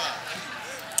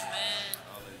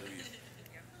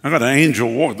 I got an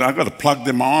angel walk. I got to plug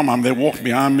them my arm. They walk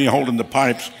behind me holding the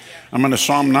pipes. I'm in a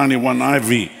Psalm 91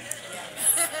 IV.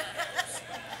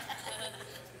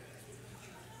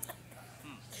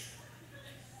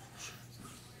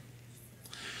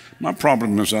 My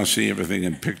problem is I see everything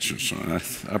in pictures, so I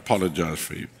apologize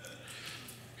for you.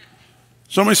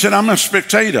 Somebody said, I'm a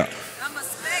spectator. I'm a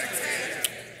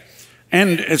spectator.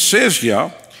 And it says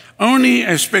here, only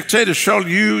a spectator shall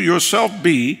you yourself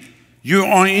be. You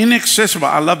are inaccessible.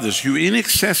 I love this. You're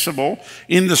inaccessible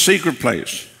in the secret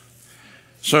place.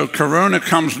 So Corona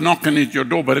comes knocking at your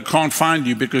door, but it can't find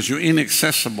you because you're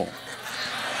inaccessible.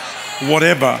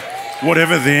 Whatever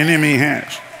the enemy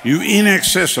has. You're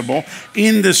inaccessible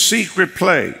in the secret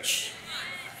place.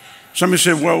 Somebody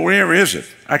said, well, where is it?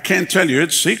 I can't tell you.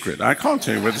 It's secret. I can't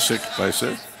tell you where the secret place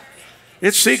is.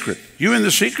 It's secret. You're in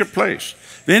the secret place.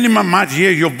 The enemy might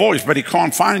hear your voice, but he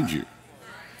can't find you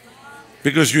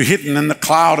because you're hidden in the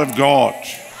cloud of God.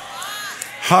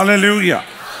 Hallelujah.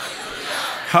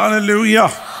 Hallelujah.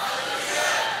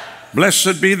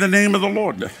 Blessed be the name of the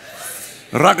Lord.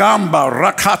 Ragamba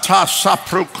rakata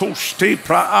saprokoste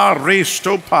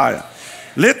praarestopaya.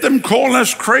 Let them call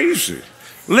us crazy.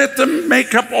 Let them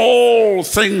make up all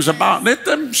things about. Let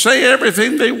them say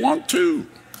everything they want to.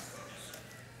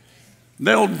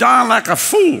 They'll die like a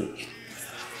fool.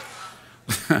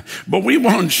 But we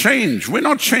won't change. We're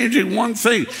not changing one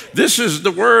thing. This is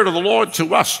the word of the Lord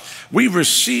to us. We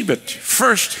receive it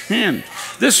firsthand.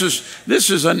 This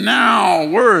is a now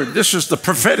word. This is the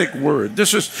prophetic word.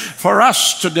 This is for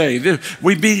us today.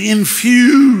 We be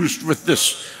infused with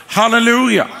this.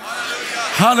 Hallelujah.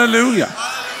 Hallelujah.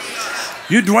 Hallelujah.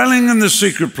 You're dwelling in the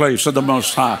secret place of the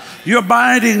Most High. You're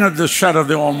abiding at the shadow of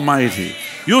the Almighty.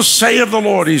 You'll say of the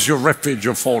Lord, He's your refuge,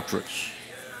 your fortress.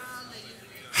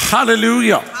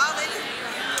 Hallelujah.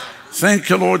 Hallelujah. Thank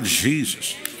you, Lord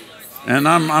Jesus. And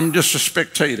I'm just a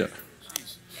spectator.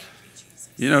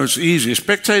 You know, it's easy.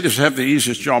 Spectators have the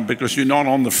easiest job because you're not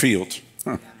on the field.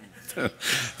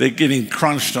 They're getting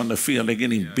crunched on the field. They're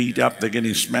getting beat up. They're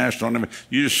getting smashed on them.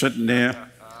 You're just sitting there.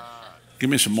 Give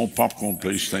me some more popcorn,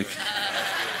 please. Thank you.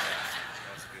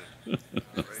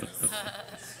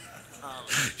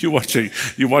 You're watching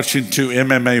two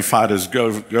MMA fighters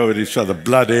go at each other,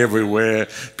 blood everywhere.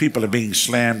 People are being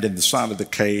slammed in the side of the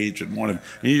cage, and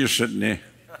you're just sitting there.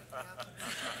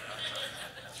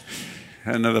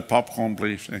 Another popcorn,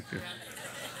 please. Thank you.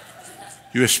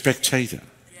 You're a spectator.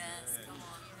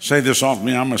 Say this off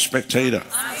me. I'm a spectator.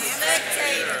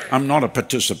 I'm not a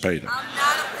participator.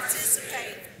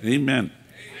 Amen.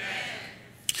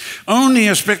 Only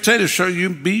as spectators shall you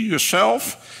be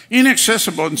yourself,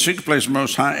 inaccessible in secret place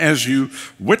Most High, as you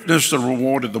witness the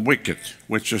reward of the wicked,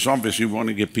 which is obviously you want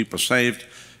to get people saved.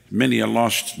 Many are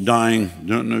lost, dying,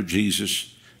 don't know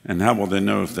Jesus, and how will they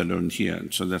know if they don't hear?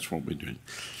 And so that's what we're doing.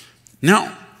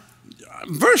 Now,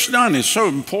 verse 9 is so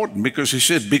important because he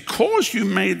said, because you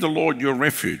made the Lord your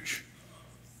refuge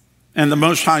and the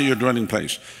Most High your dwelling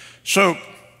place. So,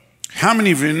 how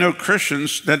many of you know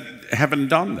Christians that haven't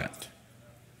done that?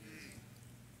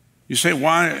 You say,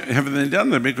 why haven't they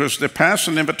done that? Because their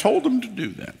pastor never told them to do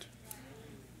that.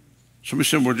 Somebody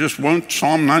said, well, just won't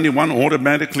Psalm 91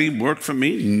 automatically work for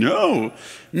me? No,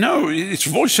 it's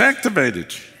voice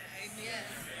activated.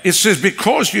 It says,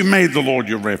 because you made the Lord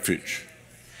your refuge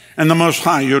and the Most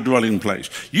High your dwelling place.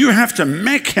 You have to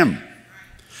make him.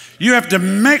 You have to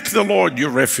make the Lord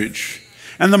your refuge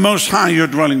and the Most High your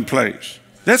dwelling place.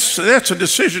 That's a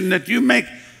decision that you make.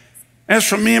 As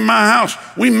for me and my house,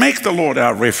 we make the Lord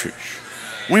our refuge.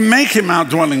 We make him our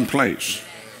dwelling place.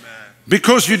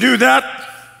 Because you do that,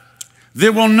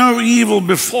 there will no evil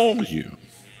befall you.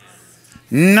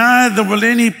 Neither will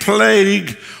any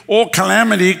plague or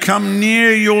calamity come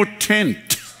near your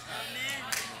tent.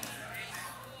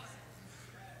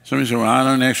 Somebody said, well, I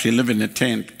don't actually live in a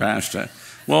tent, Pastor.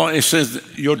 Well, it says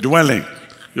your dwelling.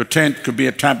 Your tent could be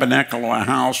a tabernacle or a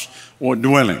house or a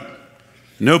dwelling.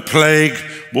 No plague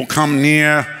will come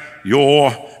near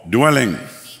your dwelling.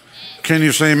 Can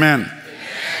you say amen?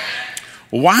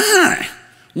 Why?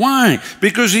 Why?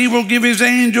 Because he will give his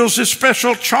angels a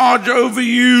special charge over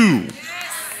you.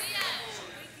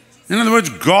 In other words,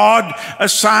 God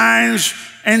assigns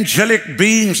angelic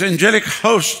beings, angelic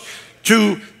hosts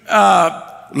to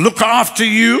look after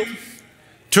you,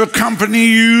 to accompany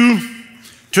you,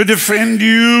 to defend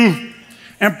you,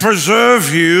 and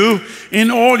preserve you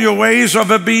in all your ways of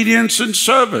obedience and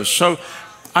service. So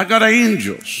I got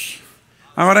angels.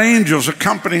 I got angels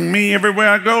accompanying me everywhere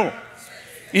I go.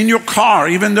 In your car,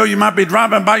 even though you might be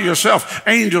driving by yourself,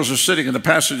 angels are sitting in the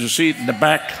passenger seat in the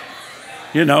back.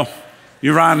 You know,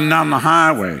 you're riding down the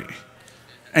highway.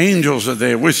 Angels are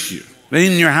there with you.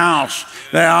 They're in your house.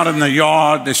 They're out in the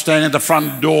yard. They stand at the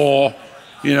front door.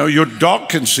 You know, your dog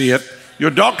can see it. Your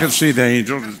dog can see the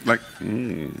angel. It's like,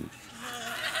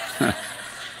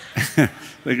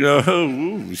 They go, oh,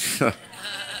 ooh.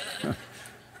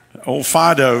 Old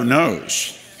Fido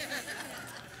knows.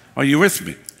 Are you with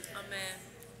me? Amen.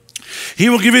 He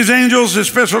will give his angels a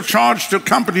special charge to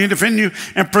accompany and defend you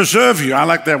and preserve you. I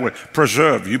like that word,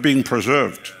 preserve. You being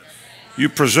preserved. You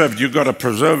preserved. You got a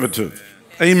preservative.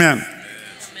 Amen.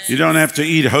 You don't have to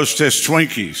eat Hostess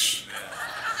Twinkies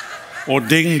or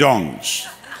Ding Dongs.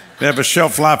 They have a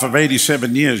shelf life of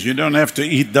 87 years. You don't have to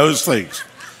eat those things.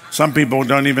 Some people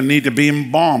don't even need to be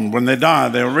embalmed. When they die,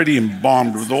 they're already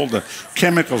embalmed with all the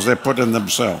chemicals they put in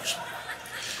themselves.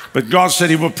 But God said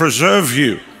he will preserve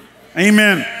you.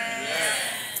 Amen.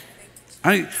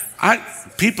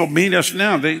 People meet us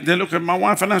now. They look at my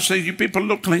wife and I say, you people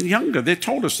look younger. They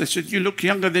told us, they said, you look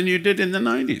younger than you did in the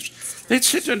 90s. They'd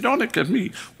sit and look at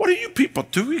me. What are you people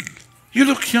doing? You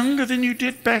look younger than you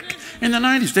did back in the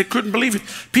 90s. They couldn't believe it.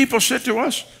 People said to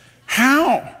us,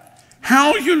 how?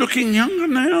 How are you looking younger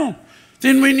now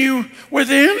than when you were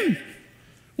then?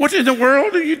 What in the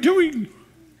world are you doing?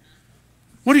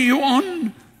 What are you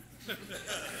on?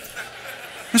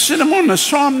 I said, I'm on the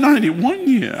Psalm 91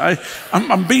 here.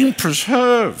 I'm being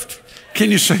preserved. Can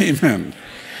you say amen?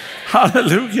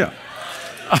 Hallelujah.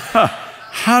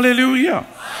 Hallelujah.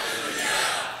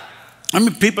 I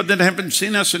mean, people that haven't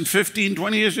seen us in 15,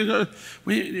 20 years ago,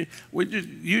 you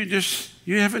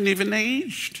haven't even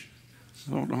aged.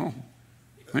 Oh, no.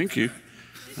 Thank you.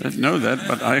 I didn't know that,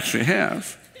 but I actually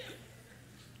have.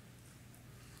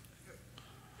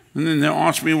 And then they'll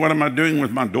ask me, what am I doing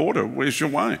with my daughter? Where's your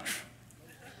wife?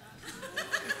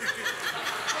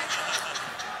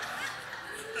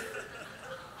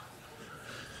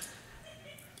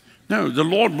 No, the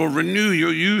Lord will renew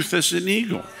your youth as an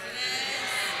eagle.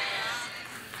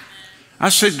 I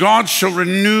said, God shall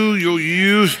renew your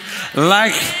youth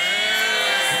like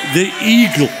the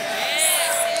eagle.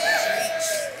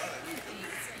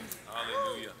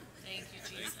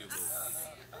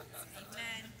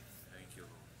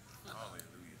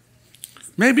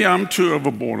 Maybe I'm too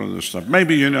overboard on this stuff.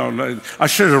 Maybe, you know, I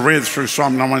should have read through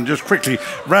Psalm 91, just quickly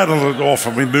rattle it off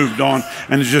and we moved on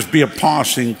and it'd just be a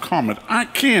passing comment. I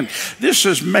can't. This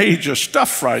is major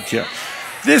stuff right here.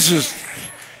 This is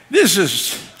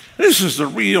the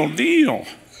real deal.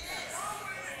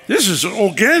 This is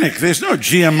organic. There's no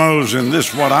GMOs in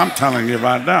this, what I'm telling you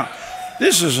right now.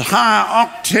 This is high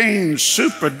octane,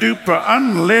 super duper,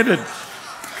 unleaded.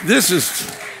 This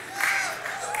is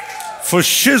for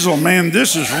shizzle, man.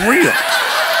 This is real.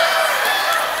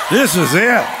 This is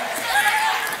it.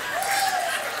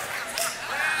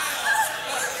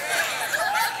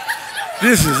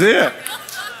 This is it.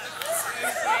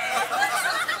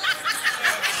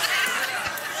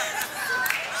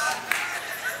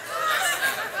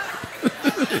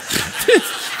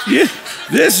 Yeah,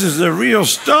 this is the real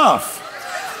stuff.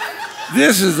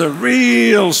 This is the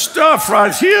real stuff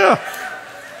right here.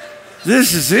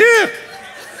 This is it.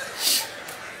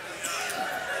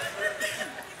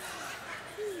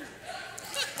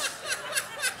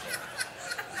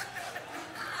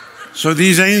 So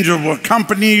these angels will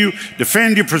accompany you,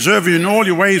 defend you, preserve you in all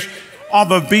your ways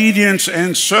of obedience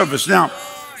and service. Now,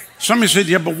 somebody said,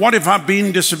 yeah, but what if I've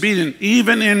been disobedient?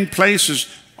 Even in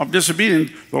places of disobedience,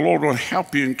 the Lord will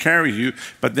help you and carry you,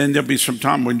 but then there'll be some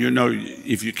time when you know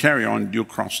if you carry on, you'll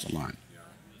cross the line.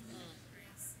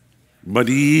 But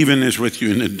He even is with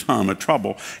you in a time of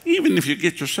trouble, even if you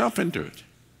get yourself into it.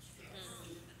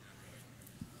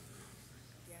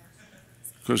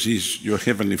 Because He's your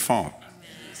Heavenly Father.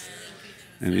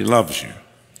 And He loves you.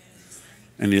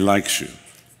 And He likes you.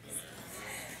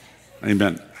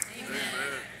 Amen.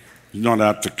 He's not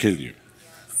out to kill you.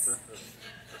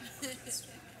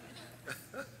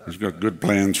 He's got good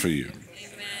plans for you.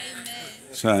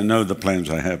 So I know the plans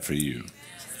I have for you.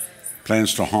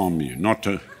 Plans to harm you, not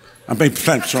to... I mean,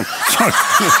 plans to... Sorry.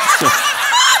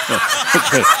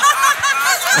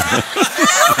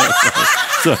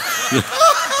 So,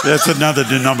 that's another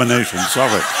denomination,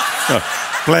 sorry.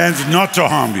 Plans not to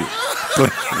harm you.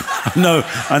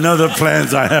 I know the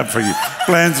plans I have for you.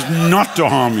 Plans not to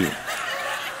harm you.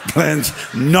 Plans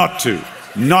not to.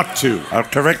 I'm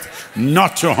correct?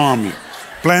 Not to harm you.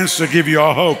 Plans to give you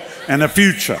a hope and a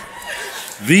future.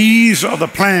 These are the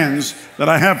plans that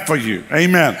I have for you.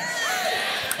 Amen.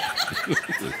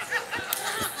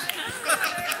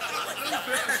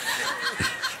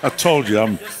 I told you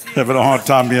I'm having a hard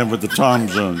time here with the time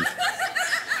zones.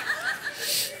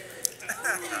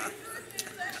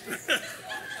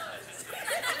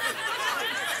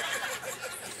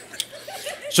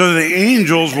 So the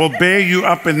angels will bear you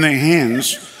up in their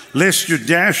hands, lest you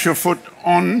dash your foot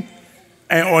on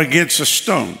or against a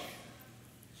stone.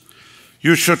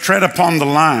 You shall tread upon the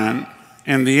lion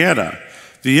and the adder.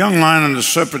 The young lion and the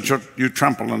serpent you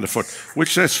trample underfoot,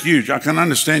 which that's huge. I can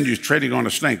understand you treading on a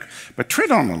snake, but tread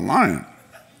on a lion.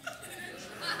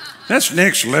 That's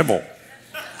next level.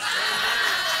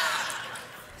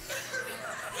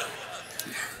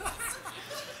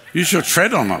 You shall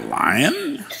tread on a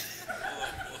lion?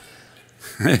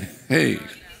 Hey.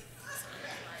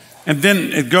 And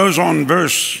then it goes on,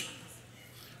 verse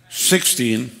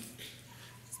 16.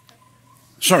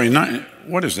 Sorry,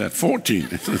 what is that? 14.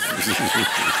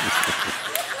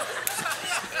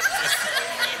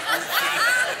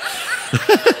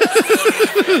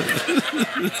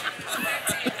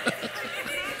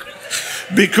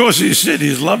 Because He said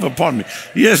His love upon me.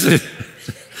 Yes.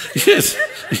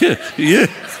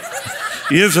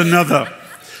 Here's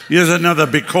another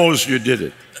because you did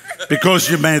it. Because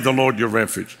you made the Lord your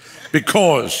refuge.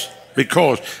 Because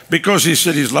He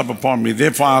said His love upon me,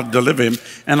 therefore I'll deliver him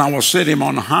and I will set him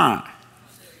on high.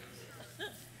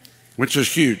 Which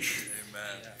is huge.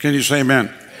 Amen. Can you say amen?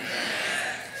 Amen.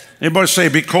 Everybody say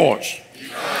because.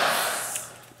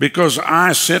 Because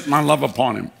I set my love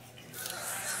upon him.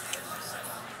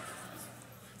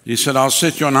 He said, I'll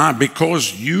set you on high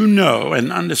because you know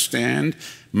and understand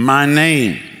my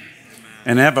name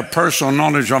and have a personal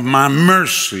knowledge of my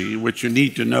mercy, which you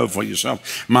need to know for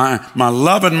yourself, my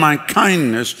love and my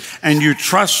kindness, and you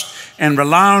trust and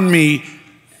rely on me,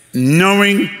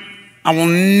 knowing I will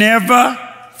never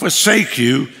forsake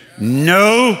you.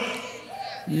 No,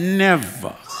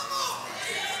 never.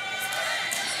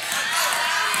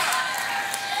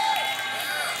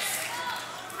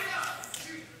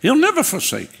 He'll never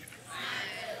forsake you.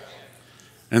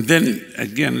 And then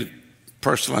again,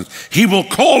 personalized. He will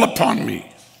call upon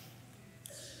me.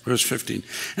 Verse 15.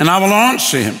 And I will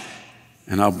answer him,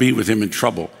 and I'll be with him in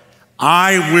trouble.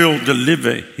 I will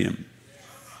deliver him.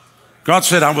 God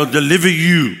said, I will deliver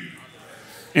you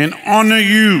and honor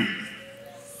you.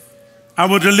 I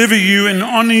will deliver you and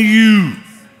honor you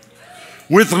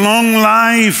with long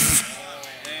life.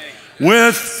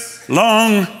 With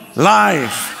long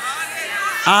life.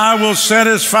 I will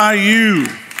satisfy you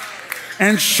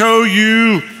and show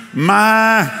you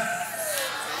my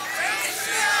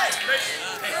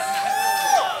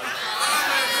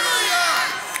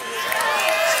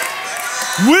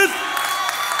with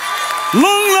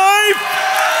long life.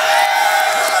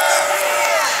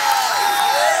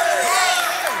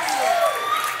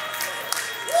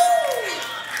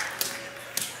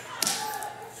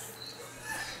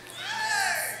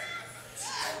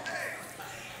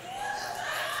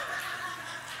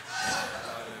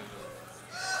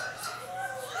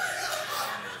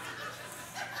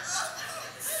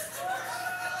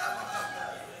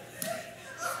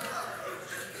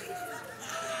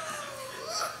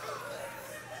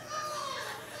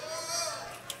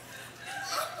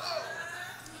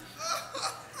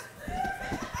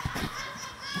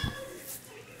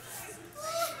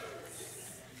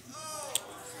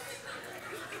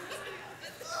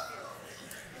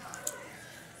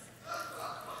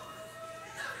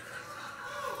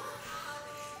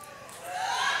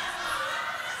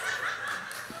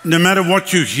 No matter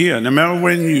what you hear, no matter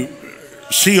when you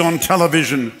see on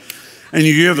television and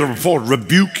you hear the report,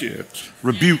 rebuke it,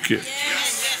 rebuke it.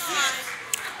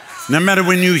 No matter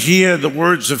when you hear the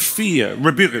words of fear,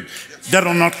 rebuke it.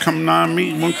 That'll not come nigh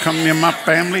me, won't come near my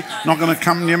family, not going to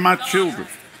come near my children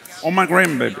or my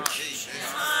grandbabies.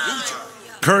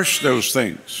 Curse those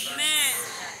things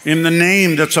in the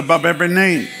name that's above every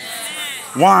name.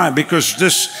 Why? Because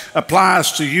this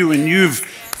applies to you and you've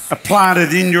applied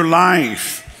it in your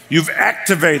life. You've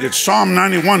activated. Psalm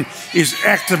 91 is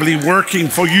actively working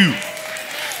for you.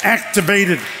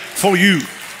 Activated for you.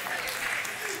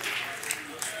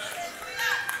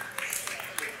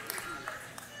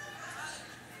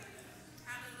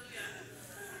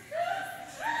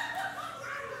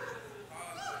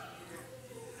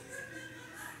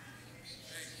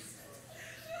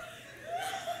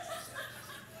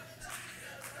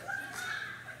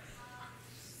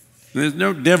 There's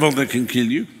no devil that can kill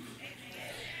you.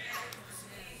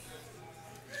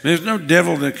 There's no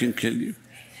devil that can kill you.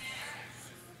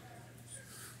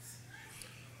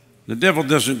 The devil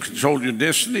doesn't control your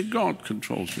destiny. God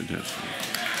controls your destiny.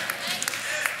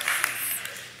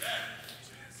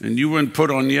 And you weren't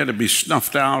put on here to be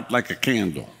snuffed out like a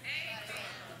candle.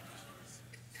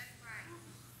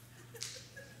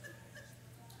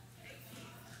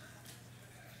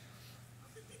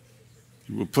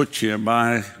 You were put here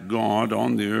by God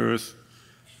on the earth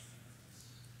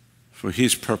for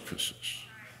His purposes.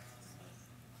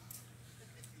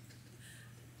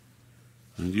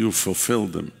 And you fulfill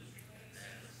them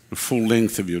the full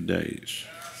length of your days.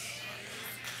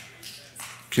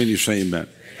 Can you say amen?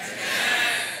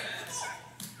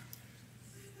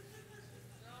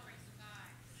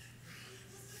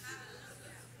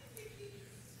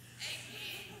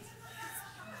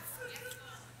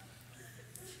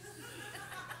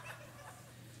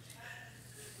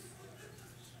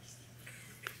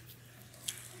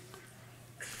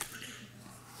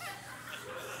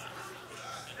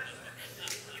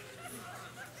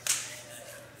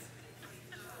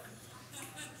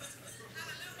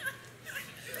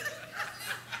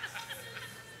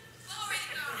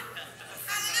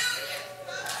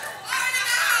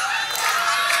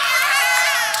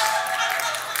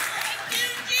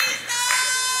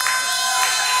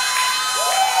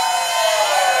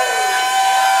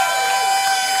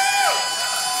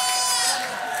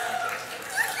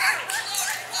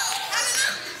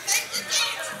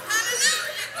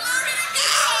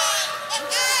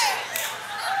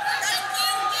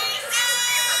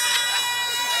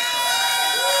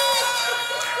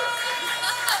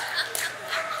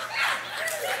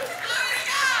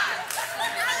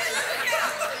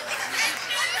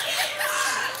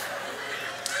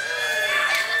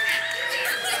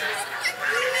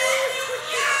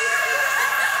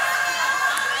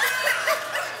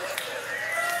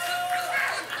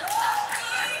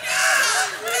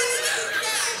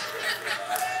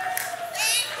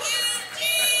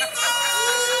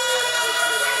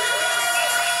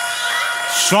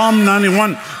 Psalm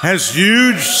 91 has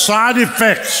huge side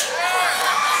effects.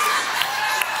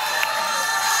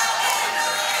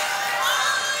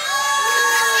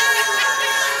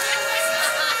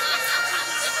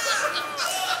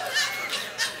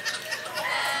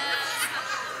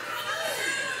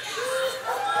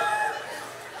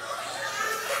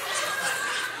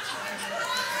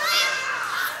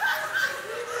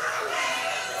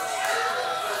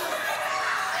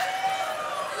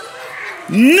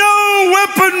 No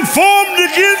weapon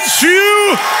formed against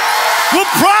you will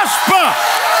prosper.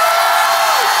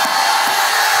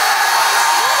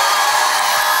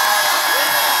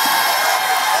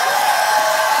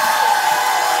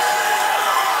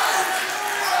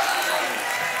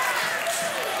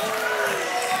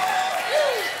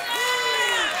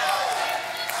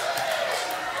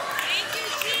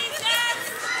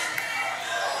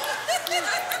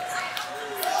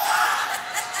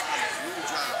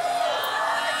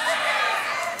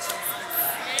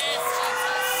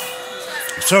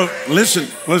 So listen,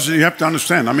 you have to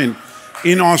understand. I mean,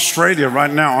 in Australia right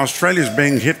now, Australia is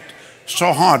being hit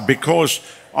so hard because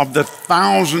of the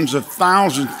thousands,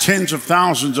 tens of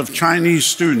thousands of Chinese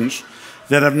students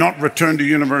that have not returned to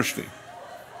university.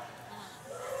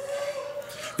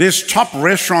 There's top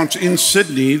restaurants in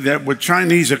Sydney that with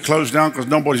Chinese are closed down because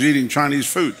nobody's eating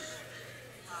Chinese food.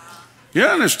 You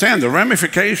understand the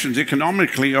ramifications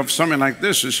economically of something like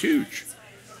this is huge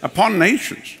upon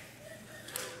nations.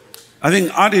 I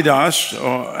think Adidas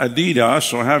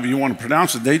or however you want to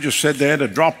pronounce it, they just said they had to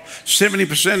drop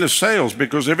 70% of sales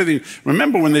because everything.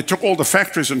 Remember when they took all the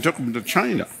factories and took them to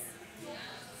China?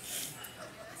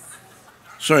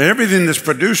 So everything that's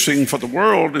producing for the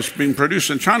world is being produced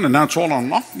in China. Now it's all on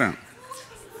lockdown.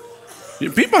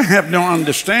 People have no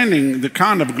understanding the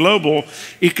kind of global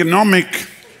economic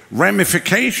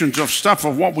ramifications of stuff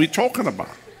of what we're talking about.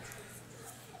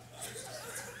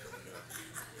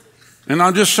 And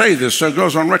I'll just say this so it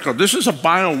goes on record. This is a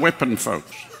bioweapon,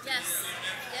 folks. Yes.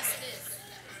 Yes,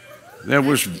 it is. That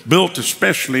was built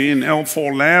especially in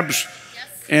L4 labs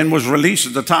and was released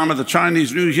at the time of the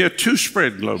Chinese New Year to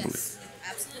spread globally. Yes,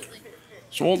 absolutely.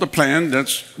 So all the plan,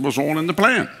 that was all in the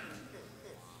plan.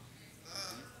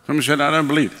 Somebody said, I don't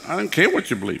believe. I don't care what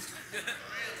you believe.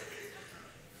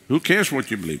 Who cares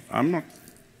what you believe? I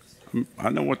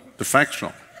know what the facts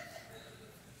are.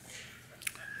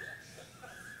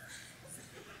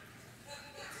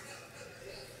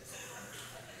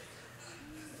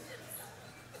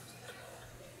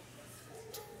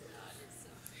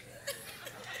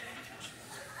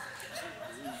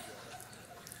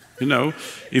 You know,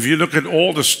 if you look at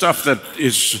all the stuff that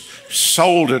is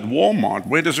sold at Walmart,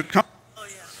 where does it come?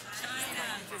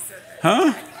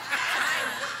 Huh?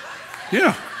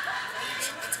 Yeah.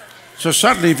 So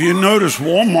suddenly, if you notice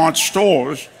Walmart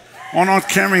stores are not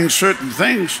carrying certain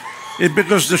things, it's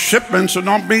because the shipments are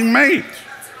not being made.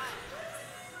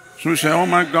 So we say, oh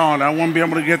my God, I won't be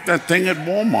able to get that thing at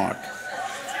Walmart.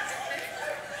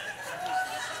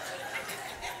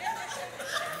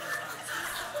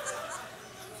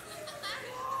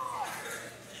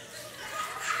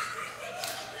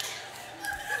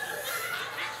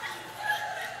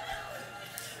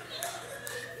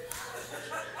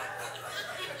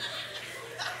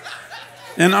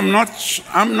 And I'm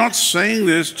not saying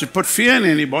this to put fear in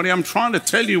anybody. I'm trying to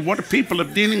tell you what people are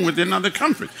dealing with in other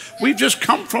countries. We've just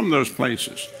come from those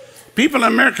places. People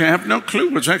in America have no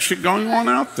clue what's actually going on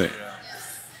out there.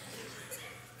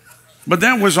 But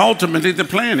that was ultimately the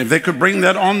plan. If they could bring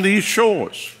that on these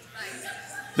shores,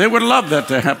 they would love that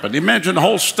to happen. Imagine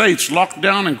whole states locked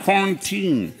down and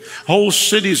quarantined. Whole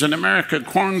cities in America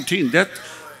quarantined. That's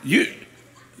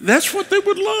what they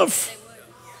would love.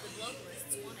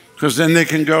 Because then they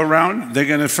can go around, they're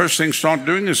going to first thing start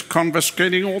doing is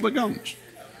confiscating all the guns.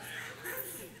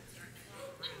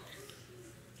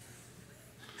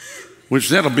 Which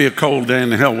that'll be a cold day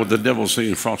in hell with the devil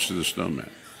singing Frosty the Snowman.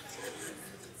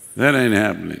 That ain't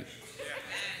happening.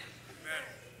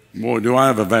 Boy, do I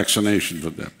have a vaccination for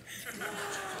that.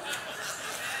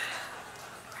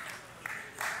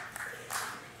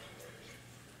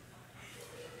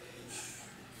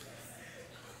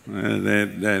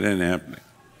 That ain't happening.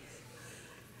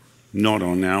 Not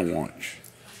on our watch.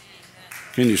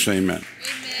 Can you say amen?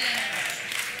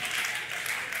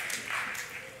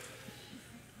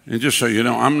 And just so you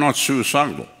know, I'm not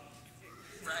suicidal.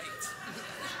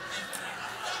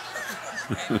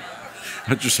 Right.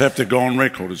 I just have to go on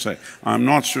record and say, I'm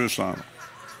not suicidal.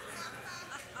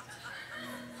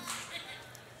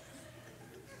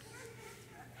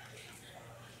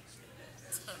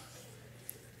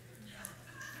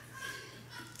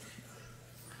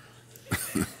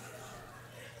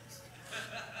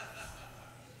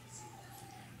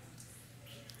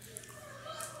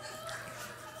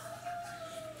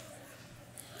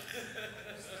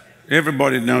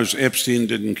 Everybody knows Epstein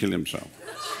didn't kill himself.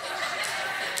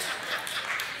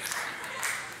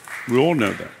 We all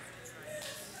know that.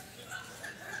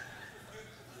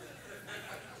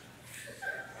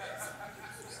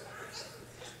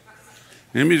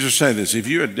 Let me just say this. If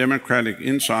you're a Democratic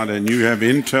insider and you have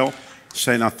intel,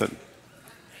 say nothing.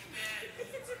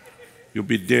 You'll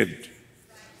be dead.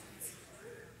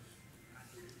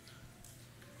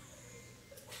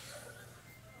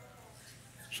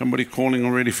 Somebody calling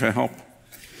already for help?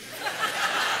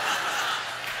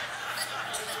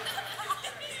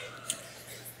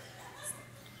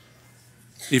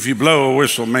 If you blow a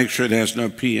whistle, make sure it has no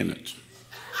pee in it.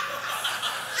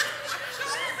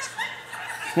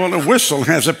 Well, a whistle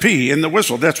has a pee in the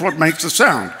whistle. That's what makes the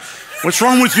sound. What's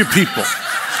wrong with you people?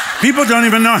 People don't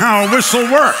even know how a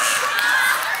whistle works.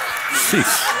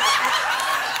 Jeez.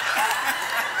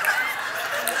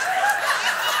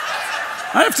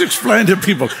 I have to explain to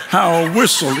people how a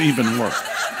whistle even works.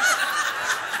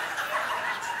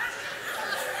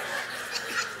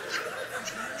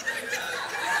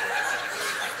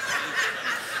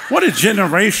 What a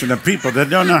generation of people that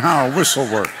don't know how a whistle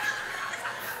works.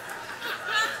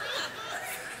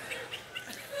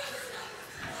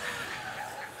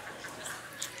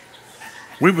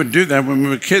 We would do that when we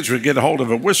were kids. We'd get a hold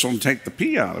of a whistle and take the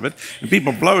pee out of it. And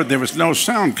people blow it, there was no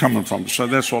sound coming from it. So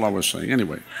that's all I was saying.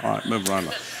 Anyway, all right, move right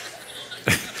along.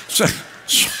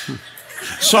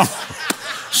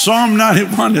 Psalm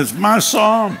 91 is my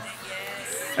psalm.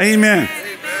 Amen.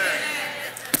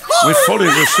 We fully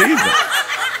receive it.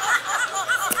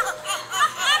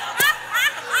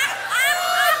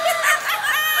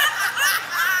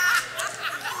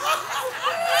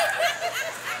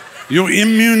 Your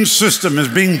immune system is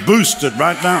being boosted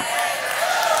right now.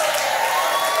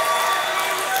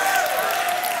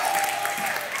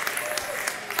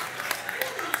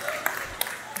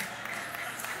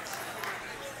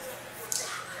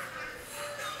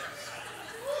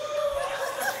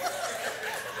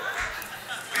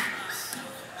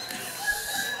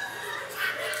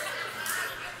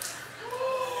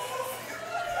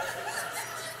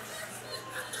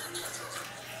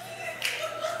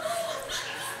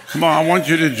 Come on, I want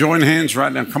you to join hands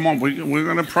right now. Come on, we're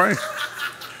going to pray.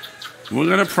 We're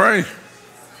going to pray.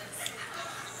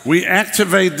 We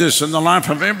activate this in the life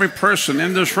of every person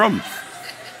in this room.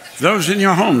 Those in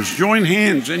your homes, join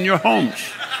hands in your homes.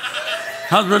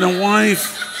 Husband and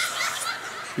wife,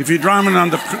 if you're driving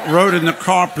on the road in the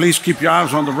car, please keep your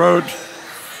eyes on the road.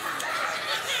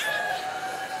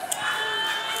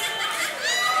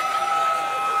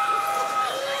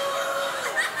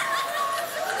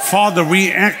 Father,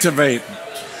 we activate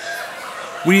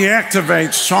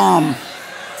Psalm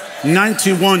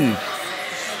 91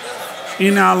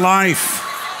 in our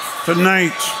life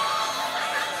tonight.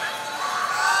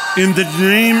 In the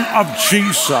name of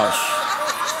Jesus,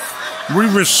 we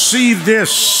receive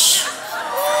this.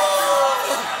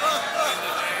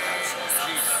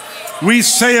 We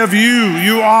say of you,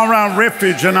 you are our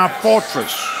refuge and our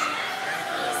fortress.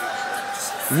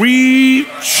 We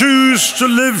choose to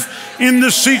live in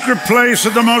the secret place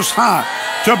of the Most High,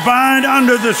 to abide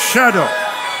under the shadow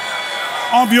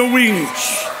of your wings.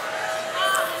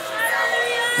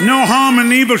 No harm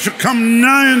and evil shall come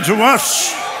nigh unto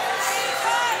us.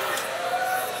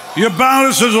 Your about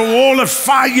us as a wall of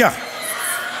fire,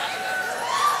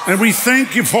 and we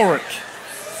thank you for it.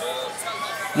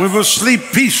 We will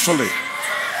sleep peacefully,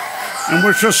 and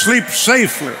we shall sleep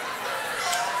safely.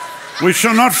 We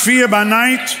shall not fear by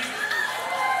night.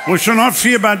 We shall not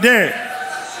fear by day.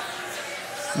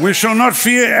 We shall not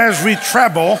fear as we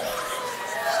travel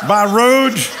by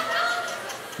road,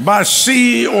 by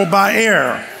sea, or by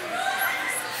air.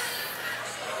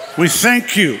 We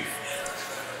thank you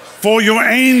for your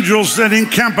angels that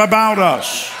encamp about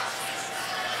us.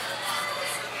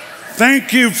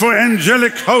 Thank you for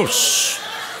angelic hosts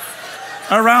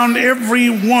around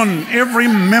everyone, every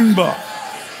member,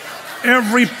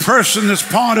 every person that's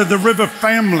part of the River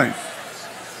family.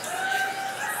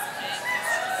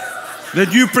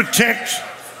 That you protect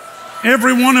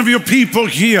every one of your people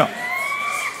here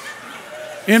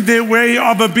in their way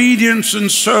of obedience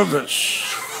and service.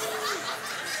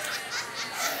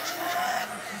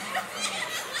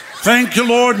 Thank you,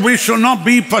 Lord, we shall not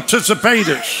be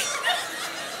participators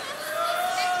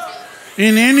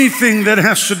in anything that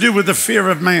has to do with the fear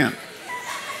of man.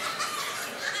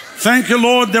 Thank you,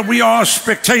 Lord, that we are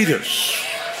spectators.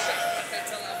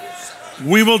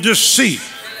 We will just see.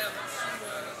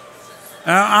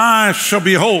 Our eyes shall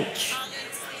behold,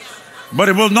 but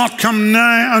it will not come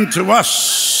nigh unto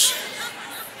us.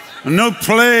 No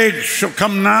plague shall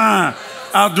come nigh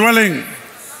our dwelling.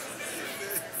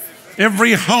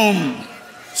 Every home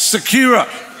secure,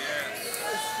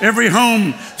 every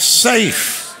home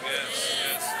safe.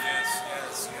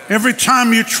 Every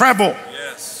time you travel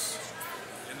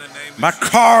by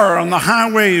car on the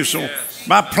highways or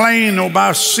by plane or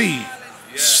by sea,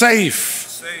 safe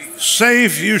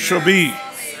you shall be.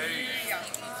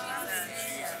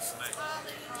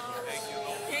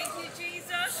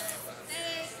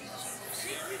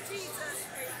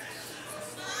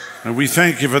 And we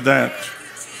thank you for that.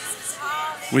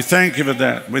 We thank you for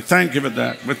that. We thank you for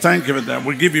that. We thank you for that.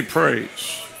 We give you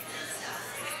praise.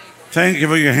 Thank you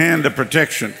for your hand of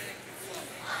protection.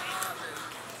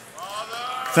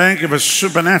 Thank you for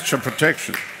supernatural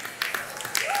protection.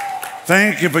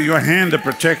 Thank you for your hand of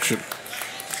protection.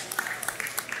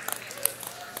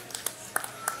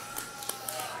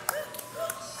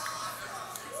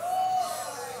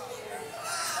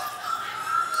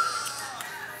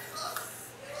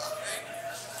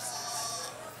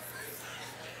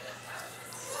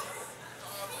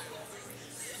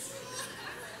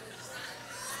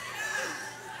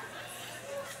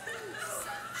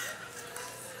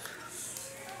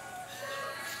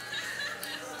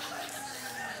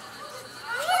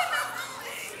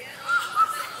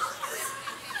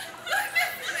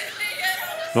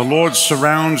 The Lord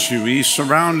surrounds you. He's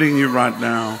surrounding you right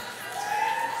now.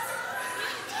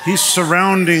 He's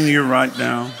surrounding you right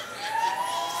now.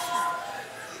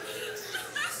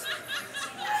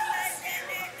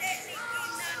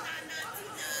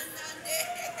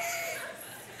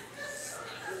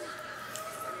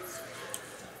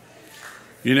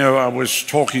 You know, I was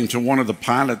talking to one of the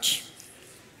pilots,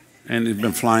 and he'd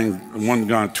been flying, one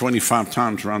guy 25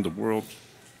 times around the world,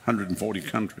 140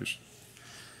 countries.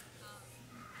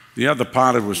 The other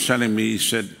pilot was telling me,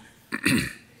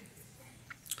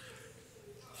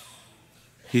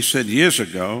 he said, years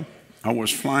ago, I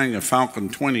was flying a Falcon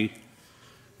 20,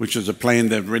 which is a plane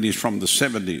that really is from the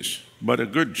 70s, but a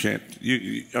good jet.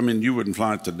 I mean, you wouldn't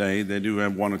fly it today. They do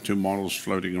have one or two models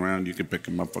floating around. You can pick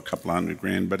them up for a couple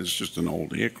 $100,000, but it's just an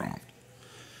old aircraft.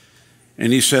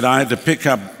 And he said, I had to pick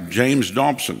up James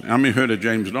Dobson. How many heard of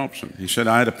James Dobson? He said,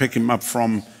 I had to pick him up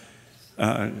from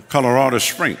Colorado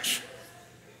Springs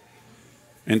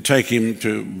and take him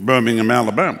to Birmingham,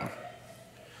 Alabama.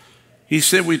 He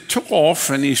said, we took off,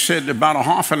 and he said, about a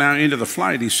half an hour into the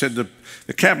flight, he said,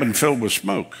 the cabin filled with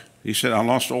smoke. He said, I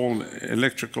lost all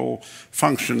electrical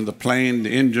function of the plane.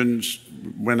 The engines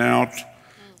went out.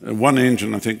 One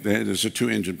engine, I think there's a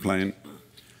two-engine plane.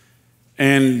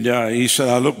 And he said,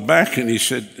 I looked back, and he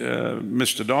said,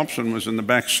 Mr. Dobson was in the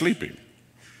back sleeping.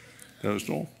 Dozed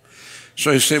off.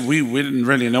 So he said, we didn't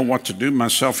really know what to do.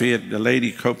 Myself, he had the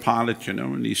lady co-pilot, you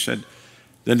know, and he said,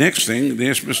 the next thing,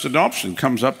 there's Mr. Dobson,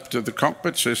 comes up to the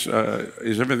cockpit, says,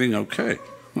 is everything okay?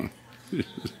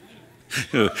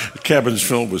 The cabin's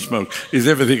filled with smoke. Is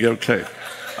everything okay?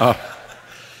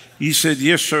 He said,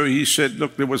 yes, sir. He said,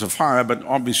 look, there was a fire, but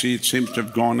obviously it seems to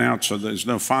have gone out, so there's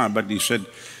no fire. But he said,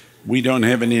 we don't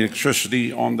have any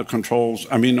electricity on the controls,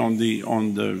 I mean on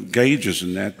the gauges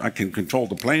and that. I can control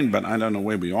the plane, but I don't know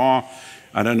where we are.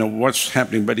 I don't know what's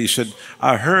happening. But he said,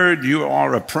 I heard you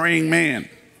are a praying man.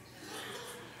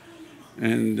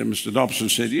 And Mr. Dobson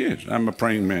said, yes, I'm a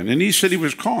praying man. And he said he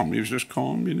was calm. He was just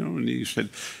calm, you know. And he said,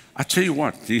 I tell you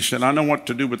what. He said, I know what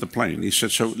to do with the plane. He said,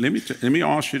 so let me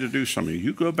ask you to do something.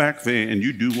 You go back there and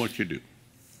you do what you do.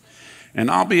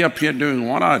 And I'll be up here doing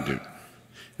what I do.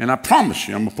 And I promise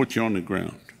you, I'm going to put you on the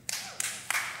ground.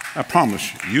 I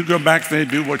promise you. You go back there,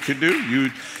 do what you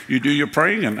do. You do your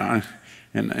praying,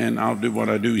 and I'll do what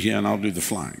I do here, and I'll do the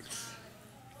flying.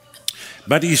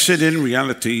 But he said, in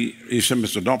reality, he said,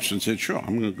 Mr. Dobson said, sure,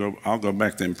 I'll go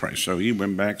back there and pray. So he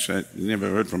went back, said, never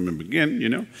heard from him again, you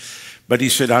know. But he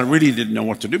said, I really didn't know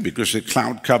what to do because the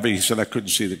cloud cover, he said, I couldn't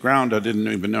see the ground. I didn't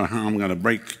even know how I'm going to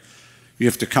break. You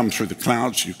have to come through the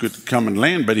clouds. You could come and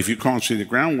land, but if you can't see the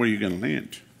ground, where are you going to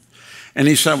land? And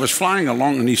he said, I was flying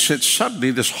along, and he said,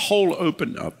 suddenly this hole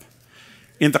opened up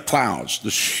in the clouds,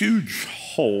 this huge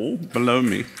hole below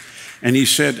me. And he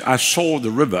said, I saw the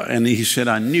river, and he said,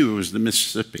 I knew it was the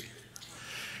Mississippi.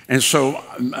 And so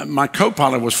my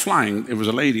co-pilot was flying. It was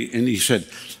a lady, and he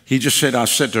just said, I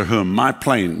said to her, my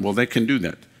plane. Well, they can do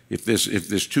that. If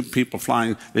there's two people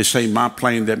flying, they say my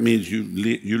plane, that means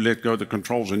you let go of the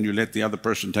controls and you let the other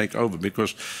person take over,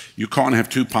 because you can't have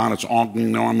two pilots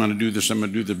arguing, no, I'm going to do this, I'm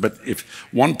going to do this. But if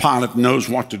one pilot knows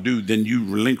what to do, then you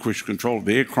relinquish control of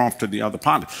the aircraft to the other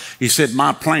pilot. He said,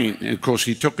 my plane, and of course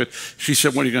he took it. She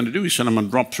said, what are you going to do? He said, I'm going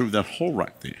to drop through that hole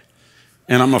right there.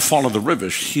 And I'm going to follow the river.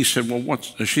 He said, well,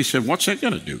 she said, what's that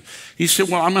going to do? He said,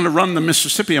 well, I'm going to run the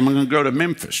Mississippi. I'm going to go to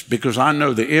Memphis because I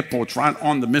know the airport's right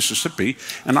on the Mississippi,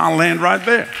 and I'll land right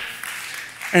there.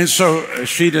 And so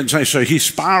she didn't say so. He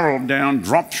spiraled down,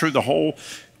 dropped through the hole,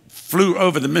 flew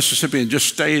over the Mississippi, and just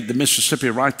stayed the Mississippi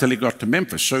right till he got to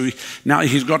Memphis. So now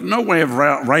he's got no way of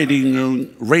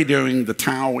radioing the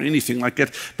tower or anything like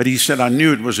that. But he said, I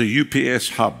knew it was a UPS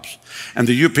hubs. And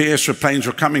the UPS planes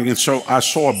were coming, and so I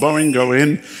saw a Boeing go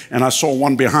in, and I saw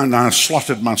one behind, and I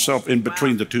slotted myself in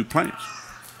between the two planes.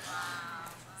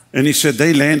 And he said,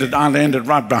 they landed, I landed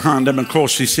right behind them. Of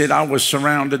course, he said, I was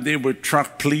surrounded there with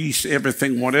truck, police,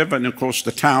 everything, whatever. And of course,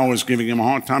 the tower was giving him a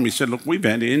hard time. He said, look, we've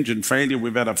had engine failure,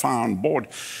 we've had a fire on board.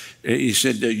 He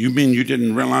said, you mean you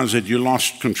didn't realize that you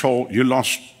lost control, you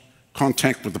lost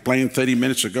contact with the plane 30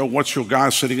 minutes ago? What's your guy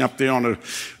sitting up there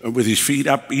with his feet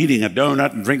up, eating a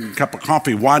donut and drinking a cup of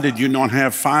coffee? Why did you not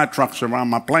have fire trucks around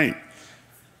my plane?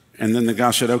 And then the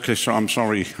guy said, okay, so I'm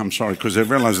sorry, because they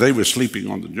realized they were sleeping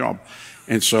on the job.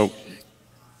 And so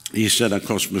he said, of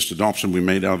course, Mr. Dobson, we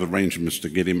made other arrangements to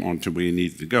get him onto where he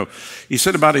needed to go. He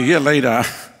said about a year later,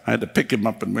 I had to pick him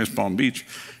up in West Palm Beach,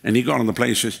 and he got on the plane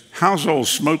and says, how's old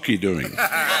Smokey doing?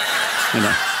 You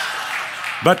know.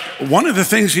 But one of the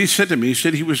things he said to me, he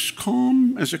said he was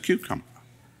calm as a cucumber.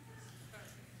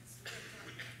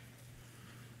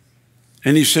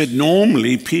 And he said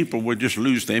normally people would just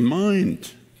lose their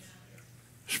mind.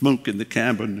 Smoke in the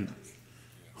cabin.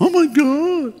 Oh my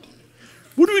God,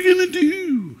 what are we going to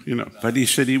do? You know, but he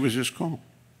said he was just calm.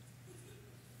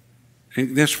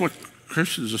 And that's what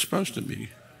Christians are supposed to be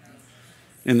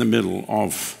in the middle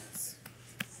of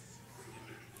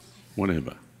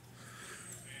whatever.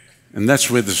 And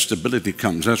that's where the stability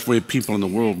comes. That's where people in the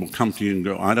world will come to you and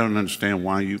go, I don't understand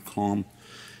why you calm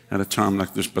at a time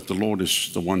like this, but the Lord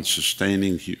is the one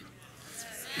sustaining you.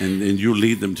 And you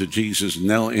lead them to Jesus, and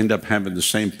they'll end up having the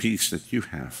same peace that you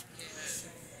have.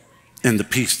 And the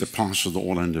peace that passes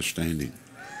all understanding.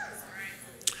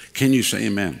 Can you say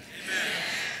amen? Amen.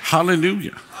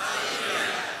 Hallelujah.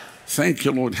 Hallelujah. Thank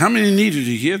you, Lord. How many needed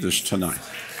to hear this tonight?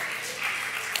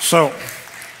 So,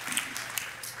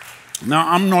 now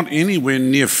I'm not anywhere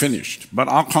near finished, but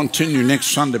I'll continue next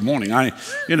Sunday morning.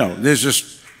 There's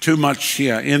just too much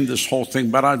here in this whole thing,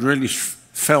 but I really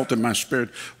felt in my spirit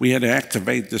we had to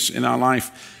activate this in our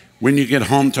life. When you get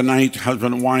home tonight,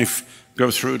 husband and wife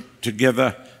go through it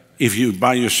together. If you're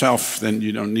by yourself, then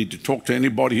you don't need to talk to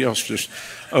anybody else. Just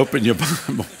open your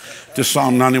Bible to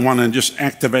Psalm 91 and just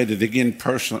activate it again,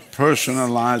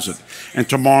 personalize it. And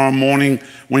tomorrow morning,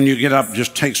 when you get up,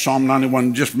 just take Psalm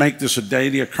 91, just make this a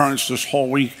daily occurrence this whole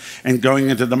week and going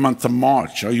into the month of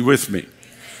March. Are you with me?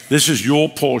 This is your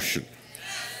portion.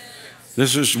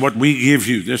 This is what we give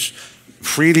you. This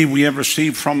freely we have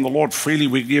received from the Lord, freely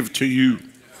we give to you.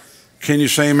 Can you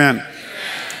say amen? Amen.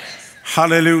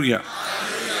 Hallelujah.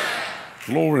 Hallelujah.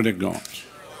 Glory to God.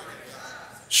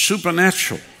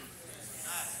 Supernatural.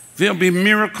 There'll be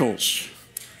miracles.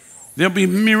 There'll be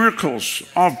miracles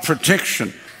of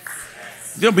protection.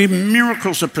 There'll be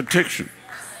miracles of protection.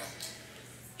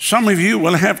 Some of you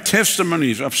will have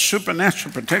testimonies of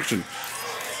supernatural protection.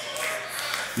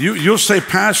 You'll say,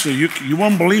 Pastor, you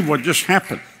won't believe what just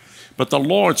happened. But the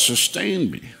Lord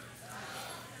sustained me.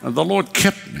 And the Lord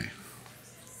kept me.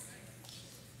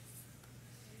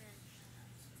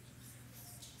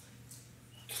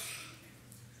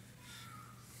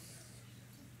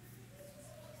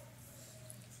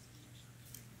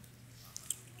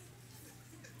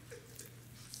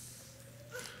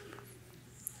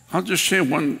 I'll just share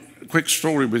one quick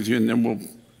story with you, and then we'll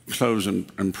close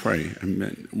and pray, and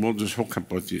then we'll just hook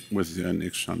up with you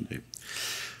next Sunday.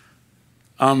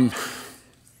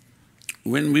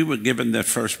 When we were given that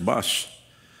first bus,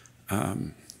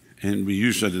 and we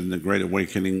used it in the Great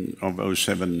Awakening of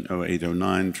 07, 08,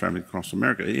 09, traveling across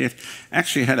America, it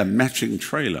actually had a matching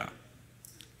trailer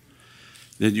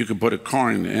that you could put a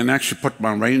car in, and actually put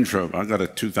my Range Rover. I got a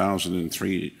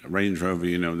 2003 Range Rover,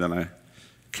 that I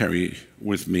carry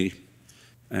with me,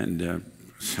 and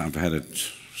I've had it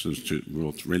since I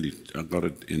got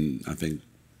it in, I think,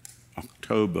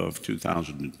 October of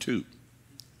 2002.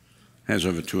 Has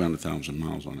over 200,000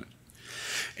 miles on it.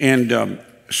 And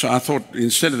so I thought,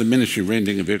 instead of the ministry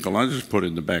renting a vehicle, I'll just put it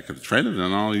in the back of the trailer, and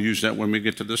I'll use that when we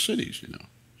get to the cities,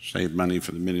 save money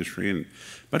for the ministry.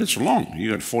 But it's long. You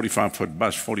got a 45-foot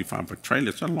bus, 45-foot trailer.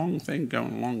 It's a long thing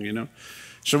going along,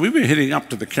 So we were heading up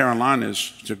to the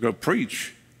Carolinas to go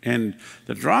preach. And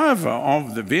the driver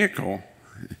of the vehicle,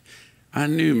 I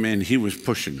knew, man, he was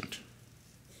pushing it.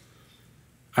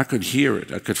 I could hear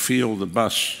it. I could feel the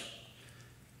bus.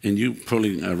 And you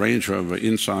pulling a Range Rover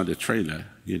inside a trailer,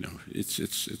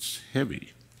 it's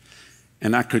heavy.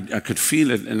 And I could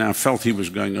feel it, and I felt he was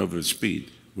going over the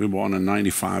speed. We were on a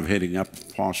 95 heading up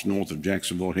past north of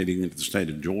Jacksonville, heading into the state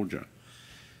of Georgia.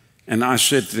 And I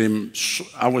said to him,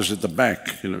 I was at the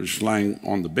back, just lying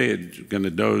on the bed, going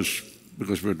to doze,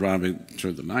 because we were driving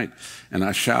through the night. And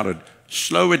I shouted,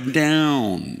 slow it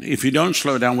down. If you don't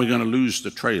slow down, we're going to lose the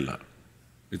trailer.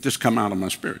 It just come out of my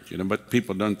spirit, but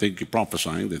people don't think you're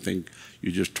prophesying. They think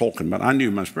you're just talking. But I knew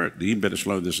in my spirit, you better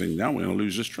slow this thing down. We're going to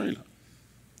lose this trailer.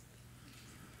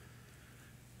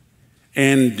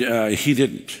 And he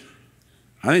didn't.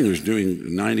 I think he was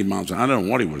doing 90 miles. I don't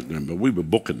know what he was doing, but we were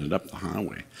booking it up the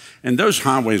highway. And those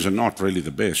highways are not really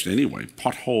the best anyway.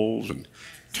 Potholes and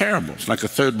terrible. It's like a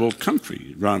third world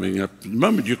country driving up. The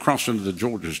moment you cross into the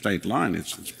Georgia state line,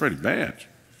 it's pretty bad.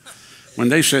 When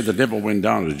they said the devil went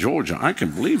down to Georgia, I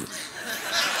can believe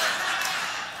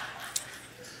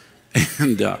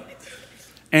it.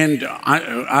 And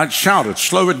I shouted,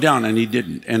 slow it down, and he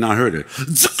didn't. And I heard it,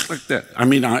 like that.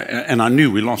 And I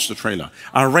knew we lost the trailer.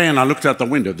 I ran, I looked out the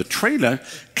window. The trailer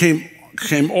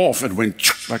came off and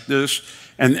went like this,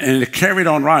 and it carried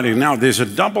on riding. Now, there's a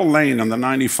double lane on the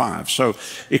 95. So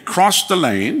it crossed the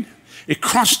lane. It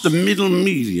crossed the middle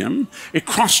medium. It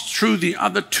crossed through the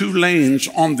other two lanes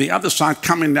on the other side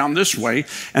coming down this way,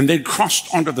 and then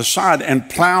crossed onto the side and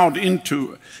plowed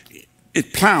into the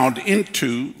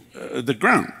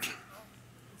ground.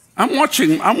 I'm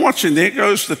watching, there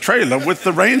goes the trailer with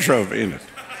the Range Rover in it.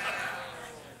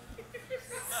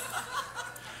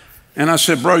 And I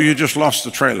said, bro, you just lost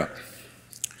the trailer.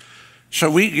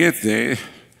 So we get there.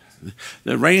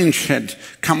 The range had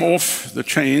come off the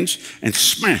chains and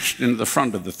smashed into the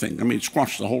front of the thing. I mean, it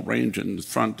squashed the whole range in the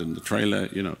front and the trailer,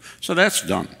 you know. So that's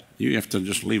done. You have to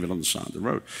just leave it on the side of the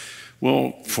road.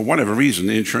 Well, for whatever reason,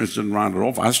 the insurance didn't write it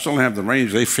off. I still have the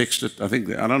range. They fixed it. I think,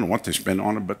 I don't know what they spent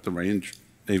on it, but the range,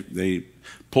 they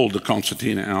pulled the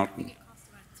concertina out. And,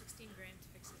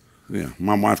 yeah,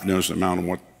 my wife knows the amount of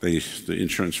what the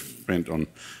insurance spent on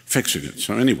fixing it.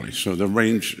 So anyway, so the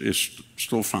range is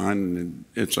still fine and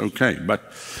it's okay.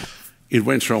 But it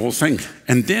went through the whole thing.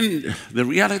 And then the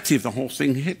reality of the whole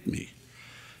thing hit me.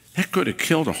 That could have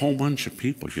killed a whole bunch of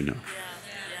people, you know.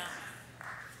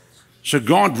 So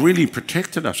God really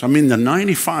protected us. I mean, the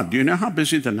 95, do you know how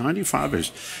busy the 95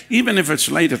 is? Even if it's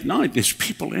late at night, there's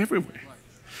people everywhere.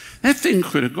 That thing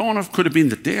could have gone off, could have been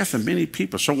the death of many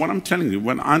people. So what I'm telling you,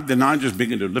 then I just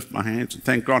began to lift my hands and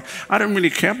thank God. I didn't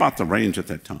really care about the range at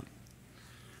that time.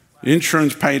 The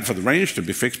insurance paid for the range to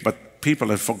be fixed, but people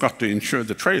had forgot to insure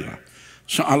the trailer.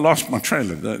 So I lost my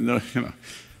trailer.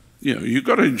 You've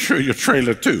got to insure your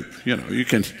trailer too. You know, you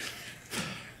can.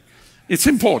 It's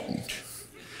important.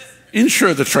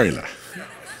 Insure the trailer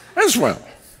as well.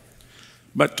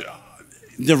 But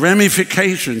the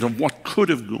ramifications of what could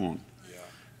have gone.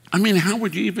 I mean, how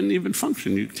would you even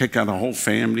function? You take out a whole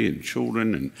family and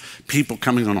children and people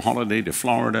coming on holiday to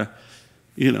Florida,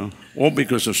 you know, all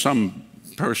because of some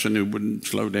person who wouldn't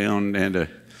slow down and had a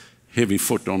heavy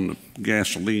foot on the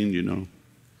gasoline, you know.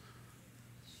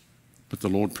 But the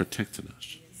Lord protected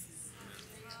us.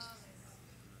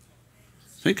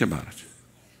 Think about it.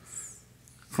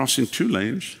 Crossing 2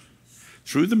 lanes,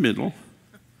 through the middle,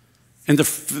 and the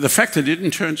fact that it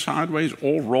didn't turn sideways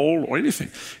or roll or anything,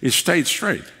 it stayed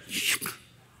straight.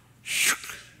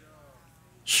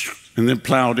 And then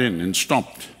plowed in and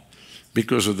stopped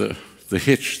because of the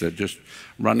hitch that just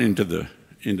run into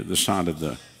the side of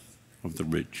the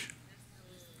ridge.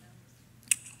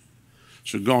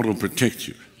 So God will protect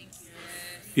you,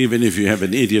 even if you have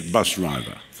an idiot bus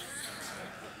driver.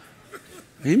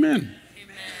 Amen.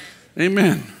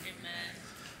 Amen. Amen.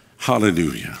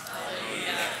 Hallelujah.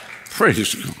 Hallelujah.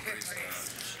 Praise God.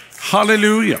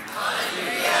 Hallelujah.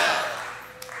 Hallelujah.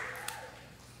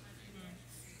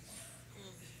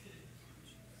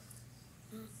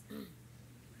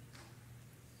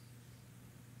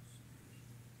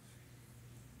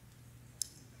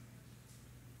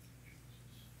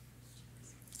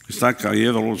 It's like I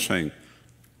hear the Lord saying,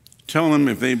 tell them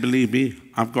if they believe me,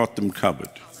 I've got them covered.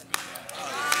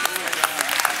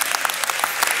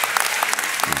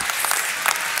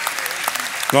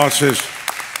 God says,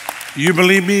 you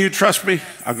believe me, you trust me,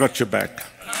 I got your back.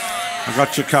 I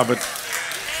got you covered.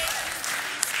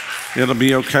 It'll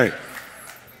be okay.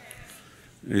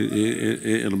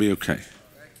 It'll be okay.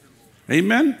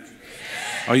 Amen?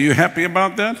 Are you happy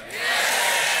about that?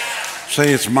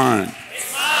 Say it's mine.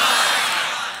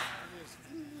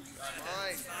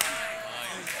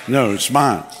 No, it's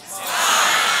mine.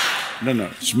 No,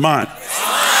 it's mine.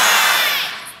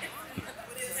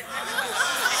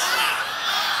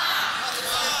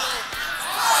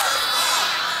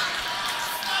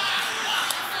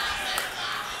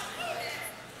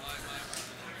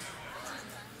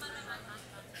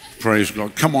 Praise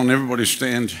God. Come on, everybody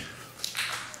stand.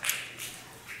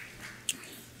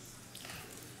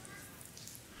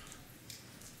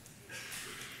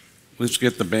 Let's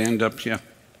get the band up here.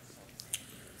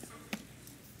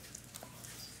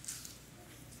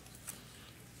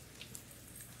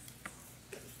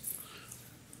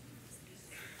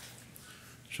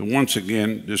 So once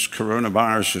again, this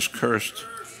coronavirus is cursed.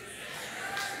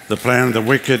 The plan of the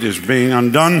wicked is being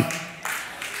undone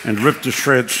and ripped to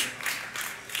shreds.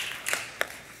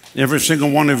 Every single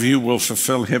one of you will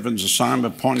fulfill heaven's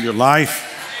assignment upon your life.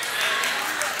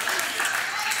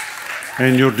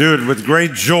 And you'll do it with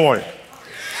great joy.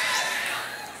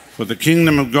 For the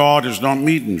kingdom of God is not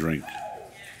meat and drink,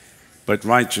 but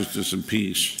righteousness and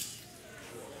peace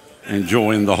and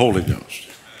joy in the Holy Ghost.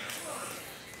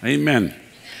 Amen.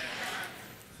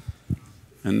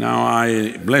 And now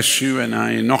I bless you and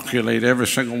I inoculate every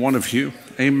single one of you.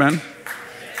 Amen.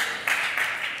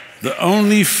 The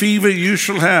only fever you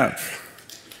shall have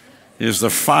is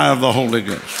the fire of the Holy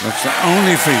Ghost. That's the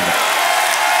only fever.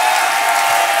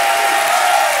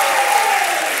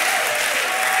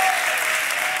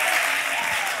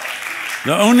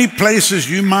 The only places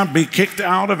you might be kicked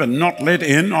out of and not let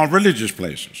in are religious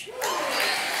places.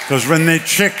 Because when they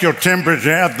check your temperature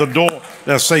at the door,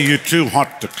 they'll say you're too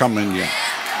hot to come in here.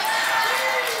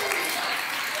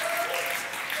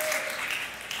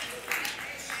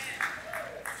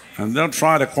 And they'll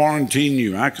try to quarantine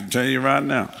you, I can tell you right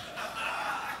now.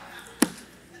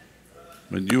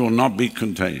 But you will not be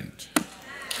contained.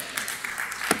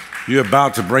 you're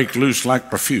about to break loose like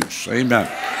profuse. Amen.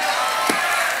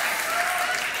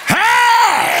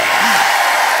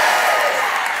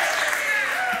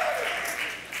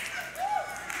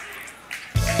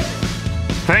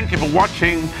 Thank you for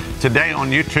watching today on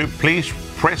YouTube. Please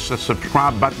press the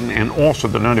subscribe button and also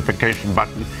the notification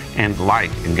button and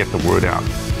like and get the word out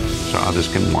so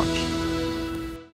others can watch.